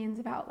mixed opinions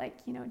about like,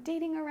 you know,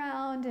 dating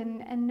around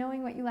and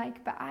knowing what you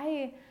like, but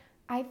I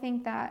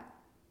think that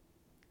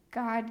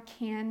God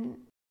can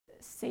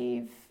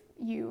save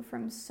you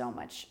from so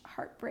much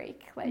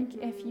heartbreak, like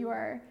if you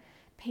are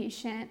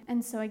patient.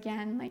 And so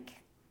again, like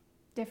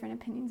different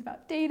opinions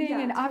about dating,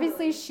 and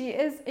obviously she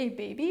is a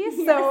baby,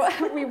 so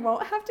we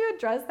won't have to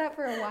address that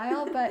for a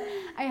while, but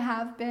I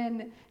have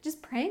been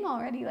just praying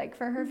already like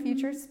for her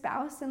future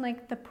spouse and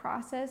like the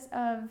process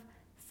of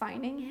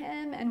finding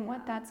him and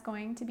what that's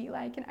going to be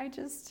like. And I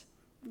just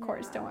of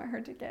course don't want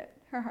her to get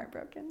her heart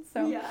broken.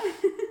 So, yeah.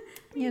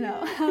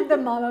 The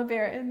mama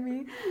bear in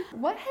me.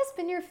 What has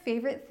been your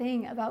favorite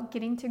thing about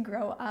getting to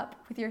grow up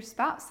with your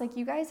spouse? Like,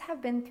 you guys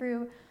have been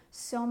through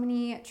so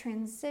many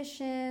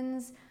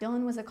transitions.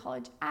 Dylan was a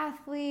college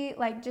athlete,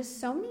 like just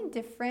so many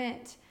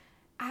different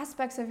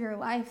aspects of your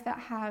life that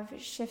have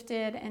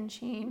shifted and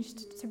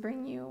changed to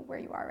bring you where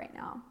you are right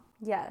now.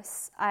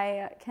 Yes,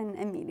 I can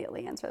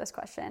immediately answer this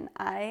question.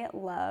 I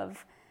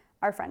love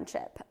our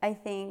friendship. I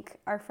think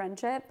our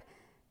friendship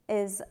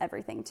is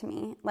everything to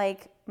me.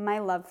 Like, my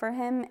love for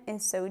him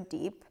is so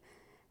deep,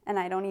 and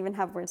I don't even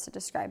have words to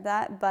describe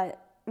that,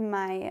 but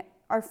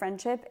our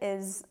friendship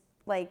is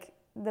like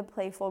the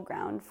playful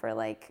ground for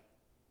like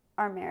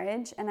our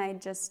marriage, and I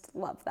just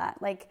love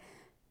that. Like,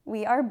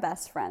 we are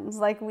best friends.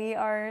 Like, we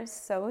are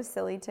so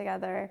silly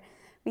together.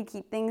 We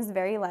keep things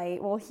very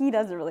light. Well, he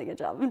does a really good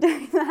job of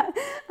doing that.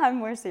 I'm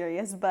more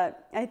serious,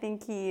 but I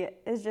think he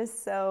is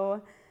just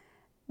so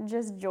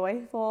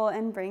joyful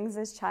and brings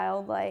this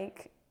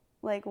childlike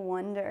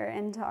wonder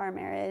into our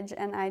marriage,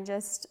 and I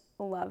just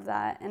love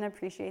that and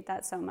appreciate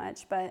that so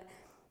much. But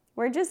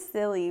we're just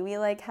silly. We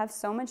like have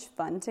so much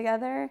fun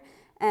together,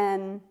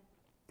 and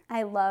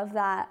I love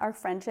that our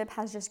friendship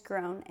has just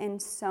grown in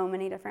so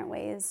many different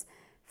ways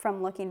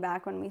from looking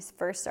back when we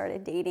first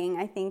started dating.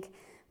 I think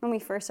when we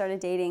first started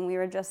dating, we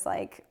were just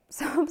like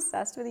so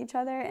obsessed with each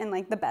other in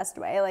like the best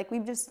way. Like, we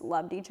just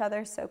loved each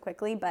other so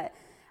quickly, but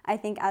I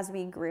think as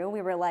we grew,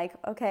 we were like,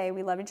 okay,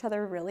 we love each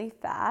other really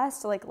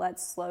fast. Like,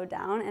 let's slow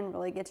down and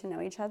really get to know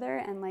each other.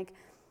 And like,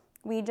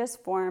 we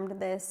just formed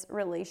this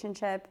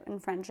relationship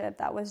and friendship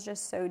that was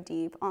just so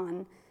deep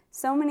on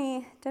so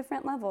many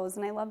different levels.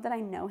 And I love that I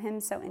know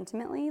him so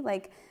intimately.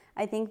 Like,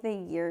 I think the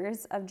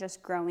years of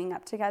just growing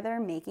up together,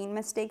 making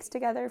mistakes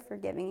together,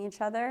 forgiving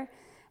each other,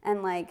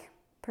 and like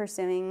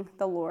pursuing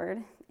the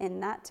Lord in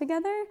that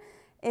together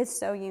is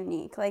so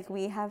unique. Like,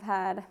 we have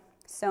had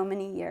so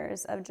many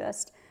years of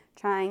just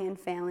trying and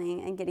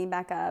failing and getting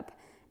back up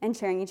and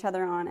cheering each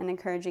other on and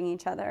encouraging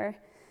each other,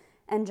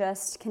 and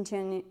just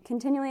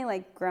continually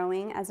like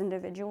growing as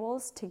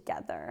individuals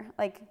together.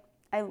 Like,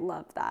 I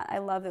love that. I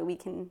love that we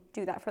can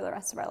do that for the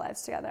rest of our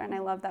lives together, and I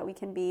love that we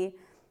can be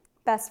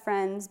best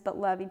friends but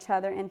love each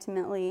other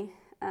intimately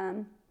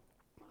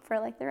for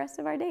like the rest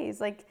of our days.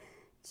 Like,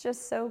 it's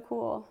just so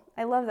cool.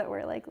 I love that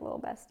we're like little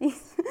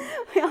besties.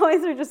 We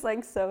always are just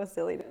like so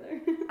silly together.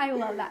 I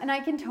love that. And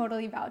I can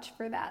totally vouch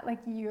for that. Like,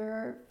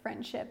 your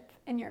friendship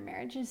and your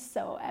marriage is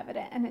so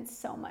evident, and it's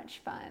so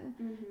much fun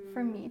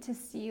for me to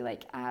see.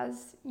 Like,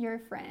 as your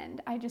friend,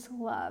 I just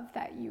love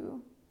that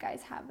you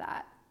guys have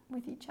that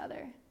with each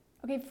other.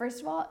 Okay,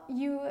 first of all,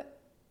 you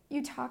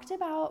talked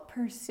about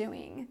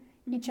pursuing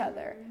each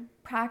other.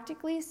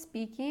 Practically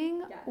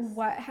speaking, yes.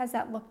 What has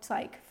that looked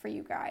like for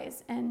you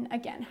guys? And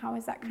again, how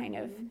has that kind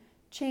of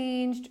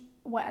changed?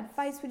 What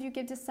advice would you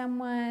give to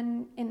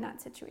someone in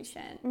that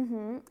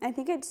situation? I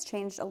think it's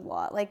changed a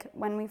lot. Like,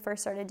 when we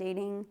first started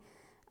dating,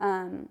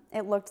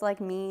 it looked like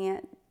me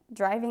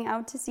driving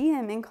out to see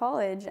him in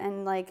college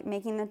and like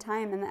making the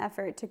time and the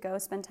effort to go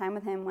spend time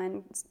with him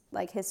when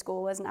like his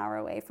school was an hour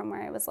away from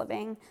where I was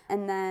living.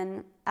 And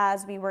then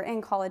as we were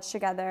in college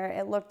together,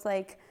 it looked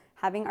like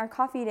having our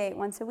coffee date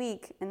once a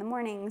week in the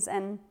mornings,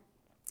 and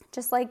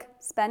just like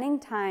spending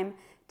time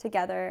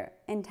together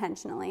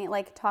intentionally,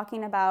 like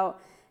talking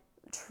about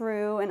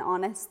true and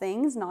honest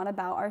things, not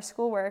about our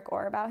schoolwork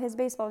or about his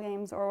baseball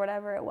games or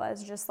whatever it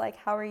was. Just like,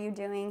 how are you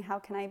doing? How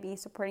can I be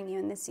supporting you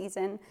in this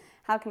season?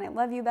 How can I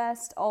love you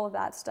best? All of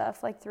that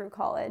stuff, like through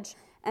college,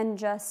 and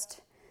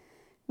just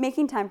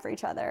making time for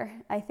each other,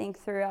 I think,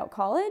 throughout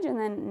college. And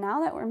then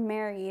now that we're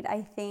married,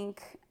 I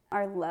think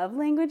our love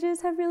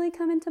languages have really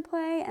come into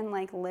play, and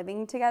like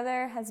living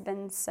together has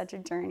been such a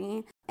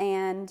journey.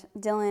 And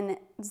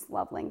Dylan's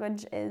love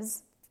language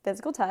is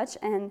physical touch,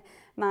 and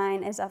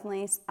mine is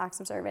definitely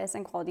acts of service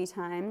and quality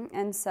time.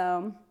 And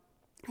so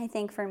I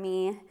think for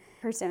me,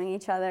 pursuing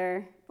each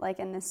other like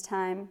in this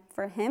time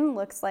for him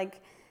looks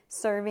like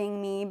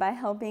serving me by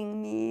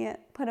helping me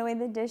put away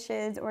the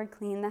dishes or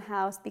clean the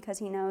house, because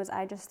he knows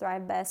I just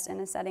thrive best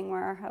in a setting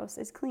where our house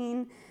is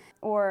clean.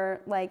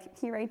 Or like,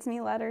 he writes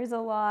me letters a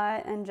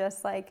lot, and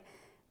just like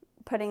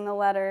putting the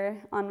letter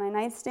on my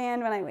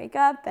nightstand when I wake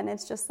up, and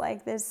it's just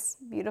like this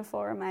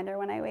beautiful reminder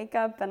when I wake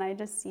up, and I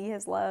just see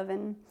his love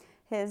and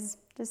his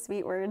just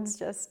sweet words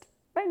just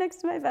right next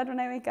to my bed when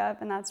I wake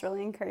up, and that's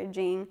really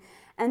encouraging.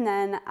 And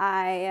then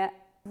I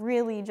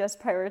really just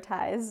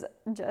prioritize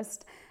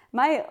just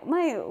my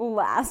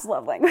last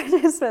love language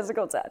is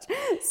physical touch.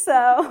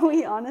 So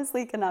we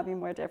honestly could not be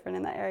more different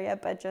in that area,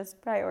 but just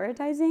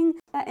prioritizing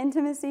that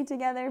intimacy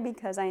together,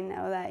 because I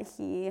know that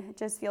he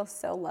just feels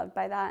so loved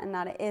by that, and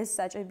that it is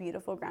such a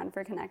beautiful ground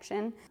for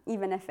connection.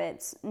 Even if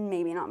it's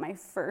maybe not my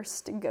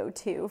first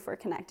go-to for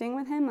connecting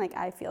with him, like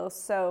I feel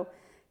so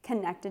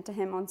connected to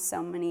him on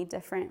so many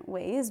different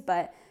ways,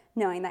 but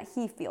knowing that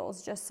he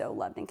feels just so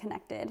loved and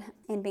connected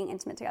in being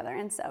intimate together.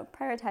 And so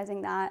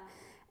prioritizing that.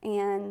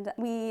 And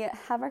we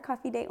have our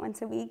coffee date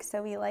once a week,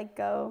 so we like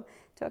go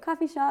to a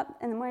coffee shop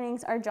in the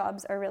mornings. Our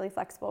jobs are really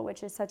flexible,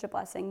 which is such a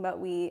blessing, but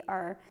we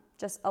are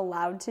just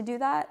allowed to do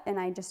that, and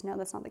I just know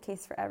that's not the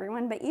case for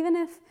everyone. But even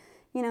if,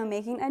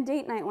 making a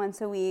date night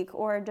once a week,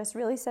 or just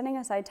really setting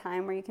aside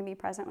time where you can be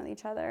present with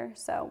each other.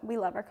 So we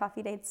love our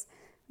coffee dates.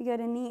 We go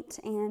to Neat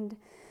and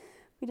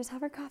we just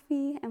have our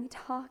coffee and we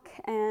talk,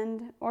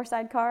 or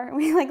sidecar.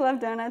 We love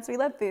donuts. We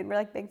love food.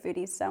 We're big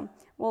foodies. So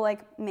we'll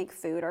make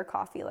food or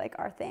coffee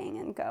our thing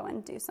and go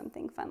and do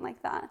something fun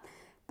like that.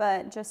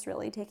 But just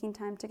really taking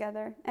time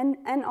together. And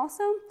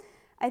also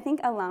I think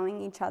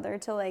allowing each other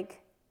to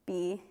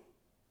be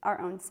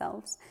our own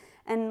selves.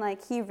 And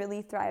he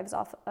really thrives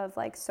off of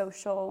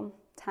social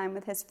time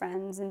with his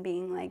friends and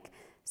being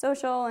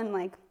social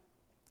and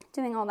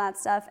doing all that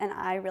stuff. And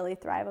I really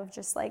thrive of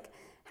just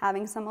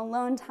having some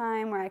alone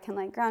time where I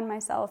can ground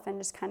myself and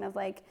just kind of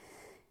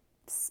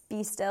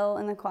be still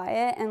in the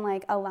quiet,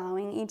 and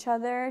allowing each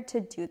other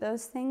to do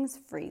those things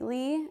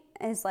freely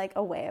is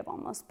a way of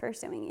almost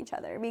pursuing each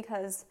other,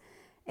 because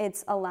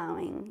it's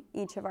allowing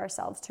each of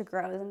ourselves to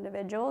grow as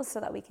individuals so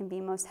that we can be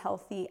most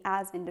healthy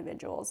as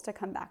individuals to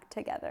come back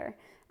together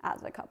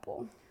as a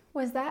couple.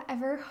 Was that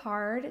ever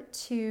hard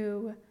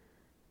to,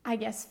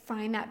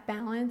 find that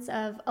balance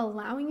of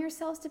allowing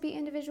yourselves to be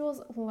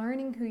individuals,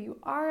 learning who you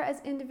are as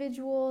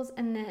individuals,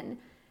 and then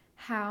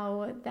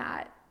how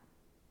that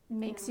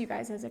makes you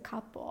guys as a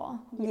couple?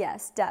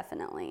 Yes,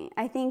 definitely.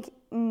 I think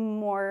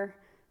more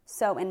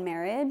so in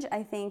marriage.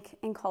 I think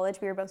in college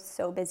we were both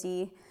so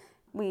busy.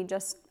 We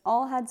just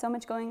all had so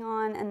much going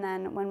on, and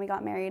then when we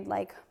got married,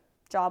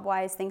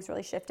 job-wise, things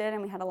really shifted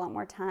and we had a lot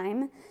more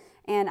time.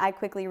 And I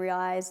quickly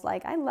realized,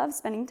 I love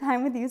spending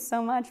time with you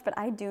so much, but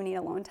I do need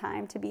alone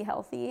time to be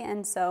healthy.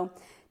 And so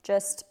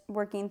just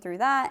working through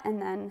that,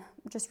 and then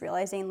just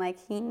realizing,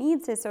 he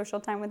needs his social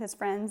time with his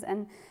friends,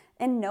 and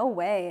in no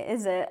way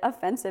is it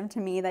offensive to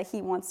me that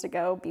he wants to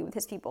go be with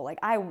his people.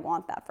 I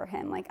want that for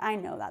him. I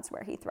know that's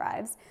where he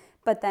thrives.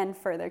 But then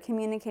further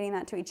communicating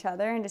that to each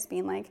other and just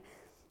being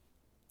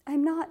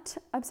I'm not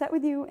upset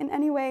with you in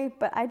any way,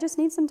 but I just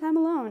need some time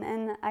alone.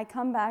 And I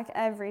come back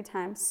every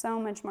time so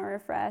much more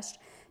refreshed,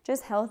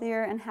 just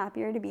healthier and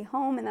happier to be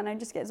home. And then I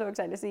just get so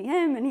excited to see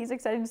him, and he's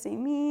excited to see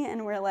me.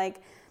 And we're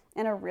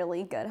in a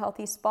really good,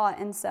 healthy spot.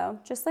 And so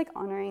just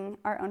honoring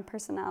our own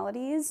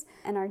personalities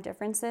and our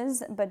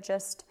differences, but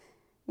just,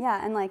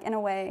 yeah. And in a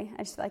way,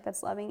 I just feel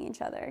that's loving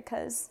each other,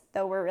 because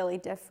though we're really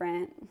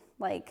different,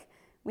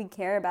 we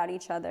care about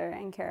each other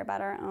and care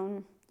about our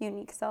own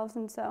unique selves.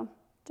 And so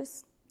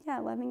just, yeah,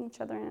 loving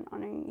each other and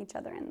honoring each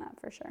other in that,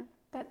 for sure.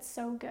 That's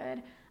so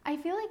good. I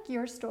feel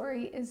your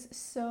story is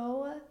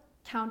so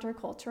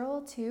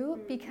countercultural too,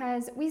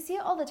 because we see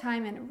it all the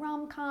time in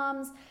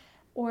rom-coms,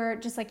 or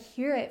just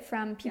hear it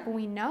from people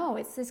we know.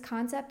 It's this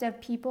concept of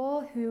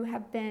people who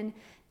have been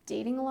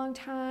dating a long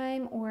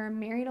time or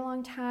married a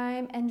long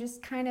time, and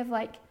just kind of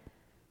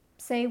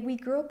say we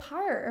grew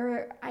apart,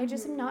 or I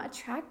just am not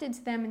attracted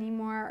to them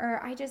anymore,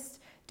 or I just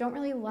don't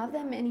really love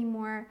them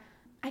anymore.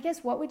 I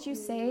guess what would you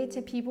say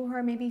to people who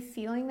are maybe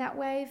feeling that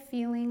way,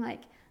 feeling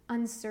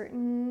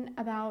uncertain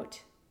about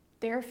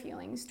their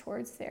feelings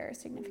towards their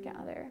significant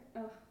other?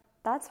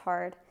 That's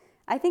hard.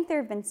 I think there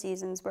have been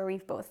seasons where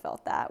we've both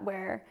felt that,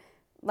 where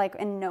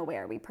in no way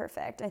are we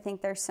perfect. I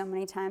think there's so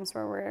many times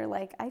where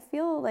we're I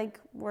feel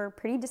we're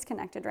pretty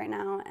disconnected right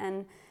now.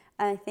 And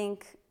I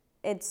think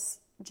it's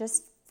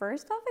just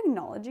first off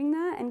acknowledging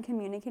that and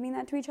communicating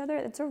that to each other.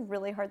 It's a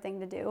really hard thing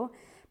to do.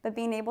 But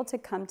being able to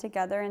come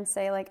together and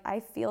say, I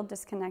feel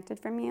disconnected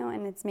from you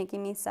and it's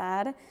making me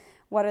sad.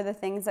 What are the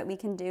things that we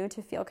can do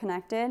to feel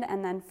connected?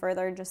 And then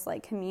further just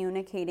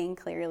communicating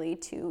clearly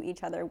to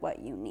each other what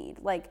you need.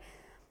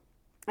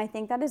 I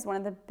think that is one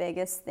of the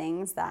biggest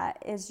things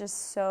that is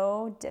just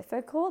so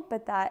difficult,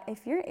 but that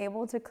if you're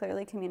able to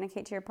clearly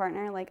communicate to your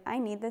partner, I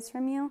need this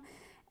from you,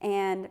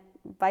 and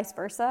vice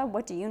versa,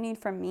 what do you need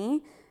from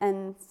me?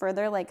 And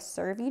further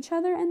serve each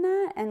other in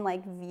that, and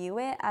view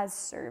it as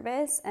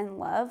service and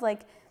love,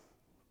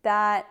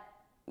 that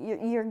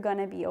you're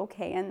gonna be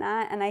okay in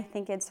that. And I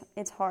think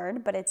it's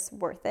hard, but it's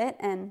worth it.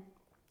 And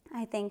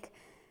I think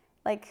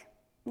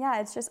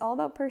it's just all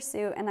about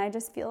pursuit. And I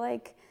just feel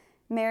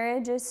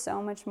marriage is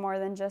so much more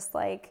than just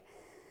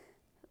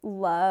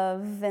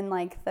love and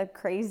the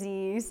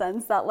crazy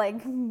sense that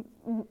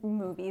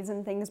movies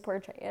and things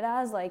portray it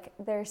as.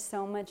 There's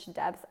so much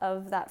depth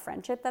of that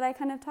friendship that I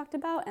kind of talked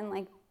about,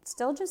 and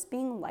still just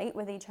being light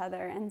with each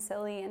other and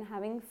silly and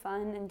having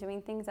fun and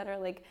doing things that are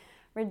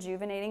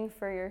rejuvenating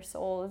for your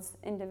souls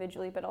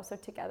individually, but also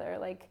together.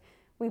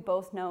 We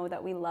both know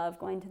that we love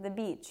going to the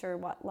beach or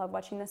love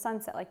watching the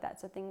sunset.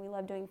 That's a thing we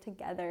love doing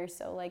together.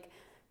 So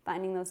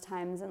finding those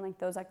times and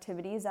those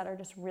activities that are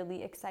just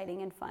really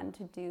exciting and fun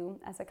to do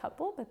as a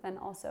couple, but then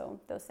also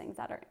those things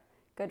that are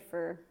good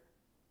for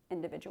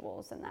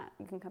individuals and that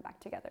you can come back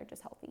together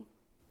just healthy.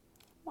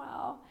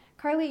 Wow.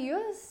 Carly, you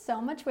have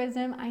so much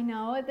wisdom. I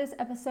know this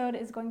episode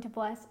is going to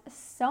bless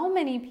so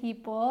many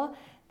people.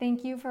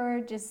 Thank you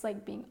for just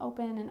being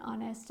open and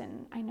honest,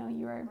 and I know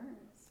you are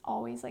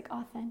always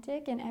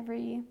authentic in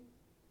every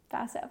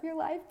facet of your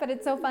life, but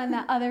it's so fun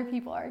that other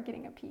people are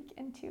getting a peek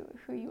into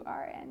who you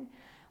are and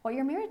what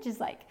your marriage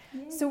is like.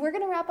 Yay. So we're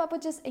going to wrap up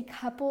with just a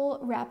couple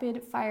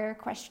rapid fire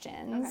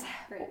questions. Okay,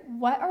 great.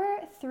 What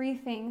are 3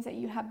 things that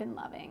you have been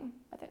loving?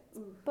 Whether it's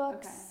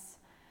books,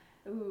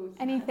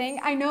 anything.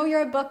 Yes. I know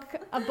you're a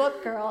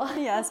book girl.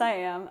 Yes, I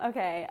am.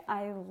 Okay,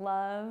 I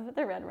love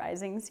the Red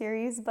Rising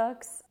series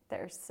books.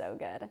 They're so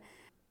good.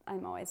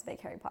 I'm always a big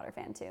Harry Potter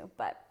fan too,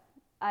 but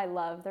I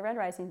love the Red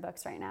Rising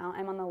books right now.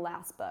 I'm on the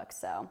last book,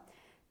 so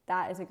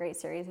that is a great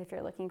series if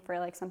you're looking for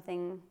like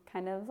something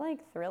kind of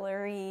like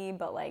thrillery,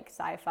 but like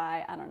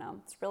sci-fi. I don't know.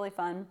 It's really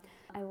fun.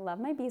 I love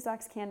my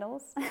beeswax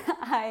candles.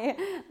 I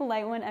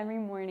light one every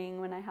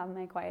morning when I have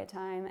my quiet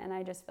time, and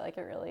I just feel like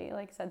it really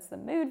like sets the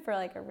mood for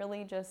like a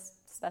really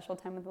just special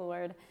time with the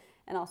Lord,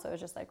 and also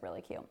it's just like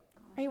really cute.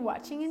 Are you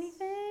watching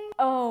anything?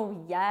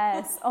 Oh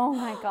yes. Oh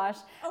my gosh.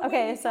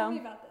 Okay, so tell me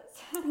about this.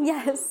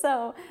 Yes,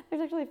 so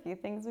there's actually a few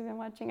things we've been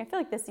watching. I feel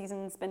like this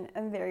season's been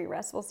a very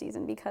restful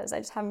season because I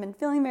just haven't been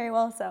feeling very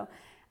well, so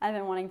I've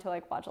been wanting to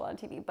like watch a lot of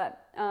TV.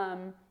 But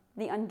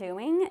The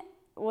Undoing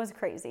was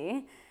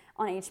crazy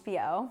on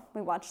HBO.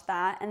 We watched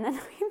that, and then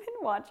we've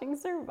been watching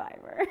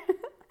Survivor,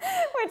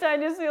 which I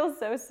just feel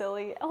so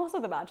silly.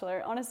 Also The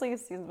Bachelor. Honestly,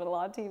 this season's been a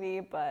lot of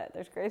TV, but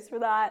there's grace for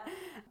that.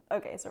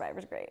 Okay,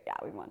 Survivor's great. Yeah,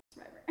 we watched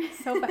Survivor.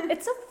 So fun.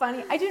 It's so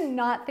funny. I do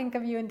not think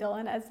of you and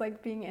Dylan as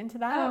like being into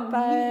that.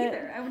 But me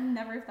either. I would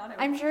never have thought it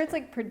would. I'm sure it's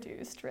like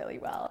produced really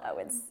well. Oh,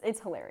 it's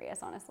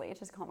hilarious, honestly. It's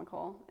just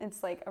comical.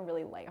 It's like a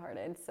really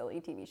lighthearted,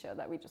 silly TV show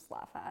that we just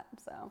laugh at.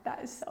 So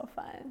that is so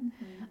fun.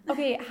 Mm-hmm.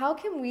 Okay, how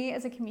can we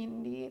as a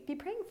community be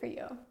praying for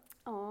you?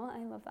 Oh,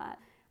 I love that.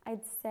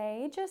 I'd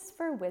say just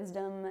for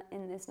wisdom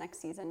in this next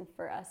season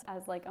for us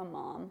as like a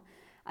mom.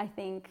 I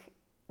think,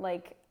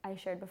 like I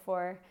shared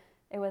before,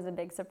 it was a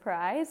big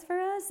surprise for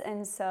us,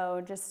 and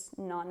so just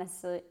not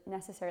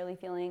necessarily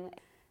feeling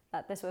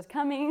that this was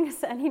coming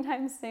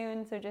anytime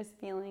soon, so just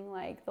feeling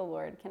like the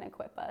Lord can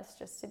equip us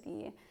just to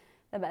be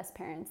the best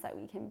parents that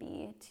we can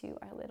be to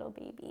our little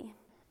baby.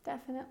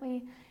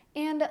 Definitely.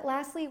 And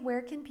lastly,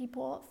 where can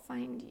people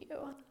find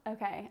you?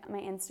 Okay, my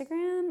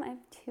Instagram, I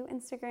have 2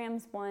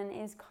 Instagrams. One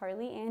is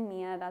Carly and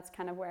Mia. That's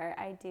kind of where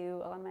I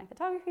do a lot of my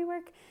photography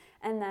work.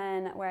 And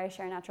then where I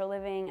share natural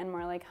living and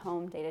more like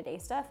home day-to-day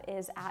stuff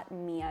is at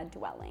Mia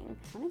Dwelling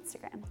on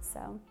Instagram.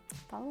 So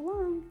follow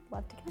along.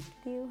 Love to connect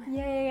with you.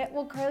 Yay.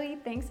 Well, Carly,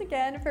 thanks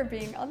again for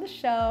being on the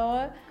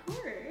show. Of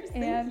course.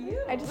 And thank you.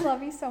 I just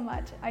love you so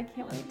much. I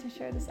can't wait to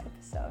share this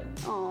episode.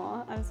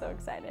 Aw, I'm so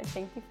excited.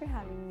 Thank you for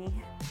having me.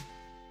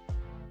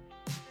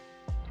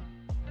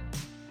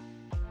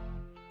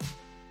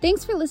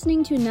 Thanks for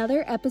listening to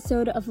another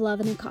episode of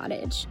Love in a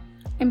Cottage.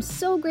 I'm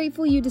so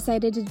grateful you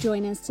decided to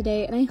join us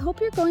today, and I hope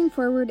you're going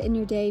forward in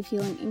your day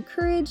feeling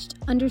encouraged,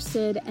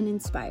 understood, and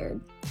inspired.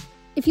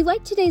 If you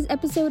liked today's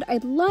episode,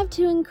 I'd love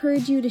to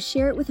encourage you to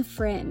share it with a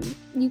friend.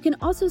 You can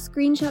also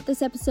screenshot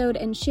this episode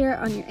and share it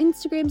on your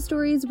Instagram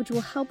stories, which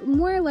will help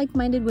more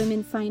like-minded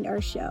women find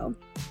our show.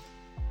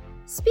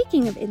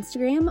 Speaking of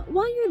Instagram,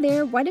 while you're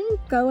there, why don't you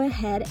go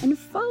ahead and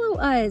follow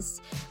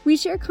us? We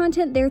share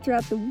content there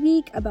throughout the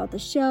week about the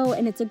show,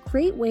 and it's a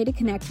great way to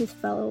connect with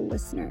fellow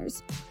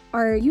listeners.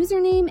 Our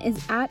username is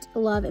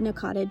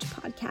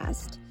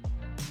 @LoveInACottagePodcast.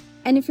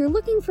 And if you're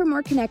looking for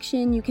more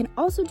connection, you can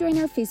also join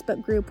our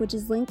Facebook group, which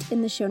is linked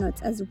in the show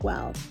notes as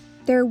well.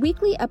 There are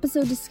weekly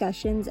episode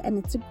discussions, and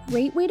it's a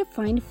great way to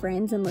find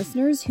friends and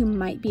listeners who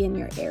might be in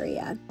your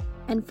area.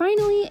 And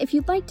finally, if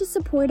you'd like to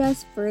support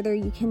us further,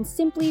 you can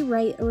simply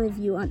write a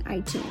review on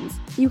iTunes.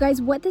 You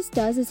guys, what this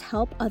does is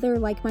help other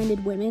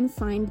like-minded women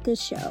find the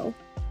show.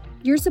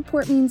 Your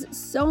support means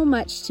so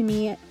much to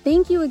me.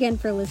 Thank you again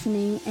for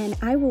listening, and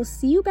I will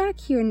see you back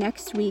here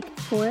next week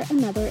for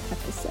another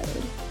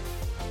episode.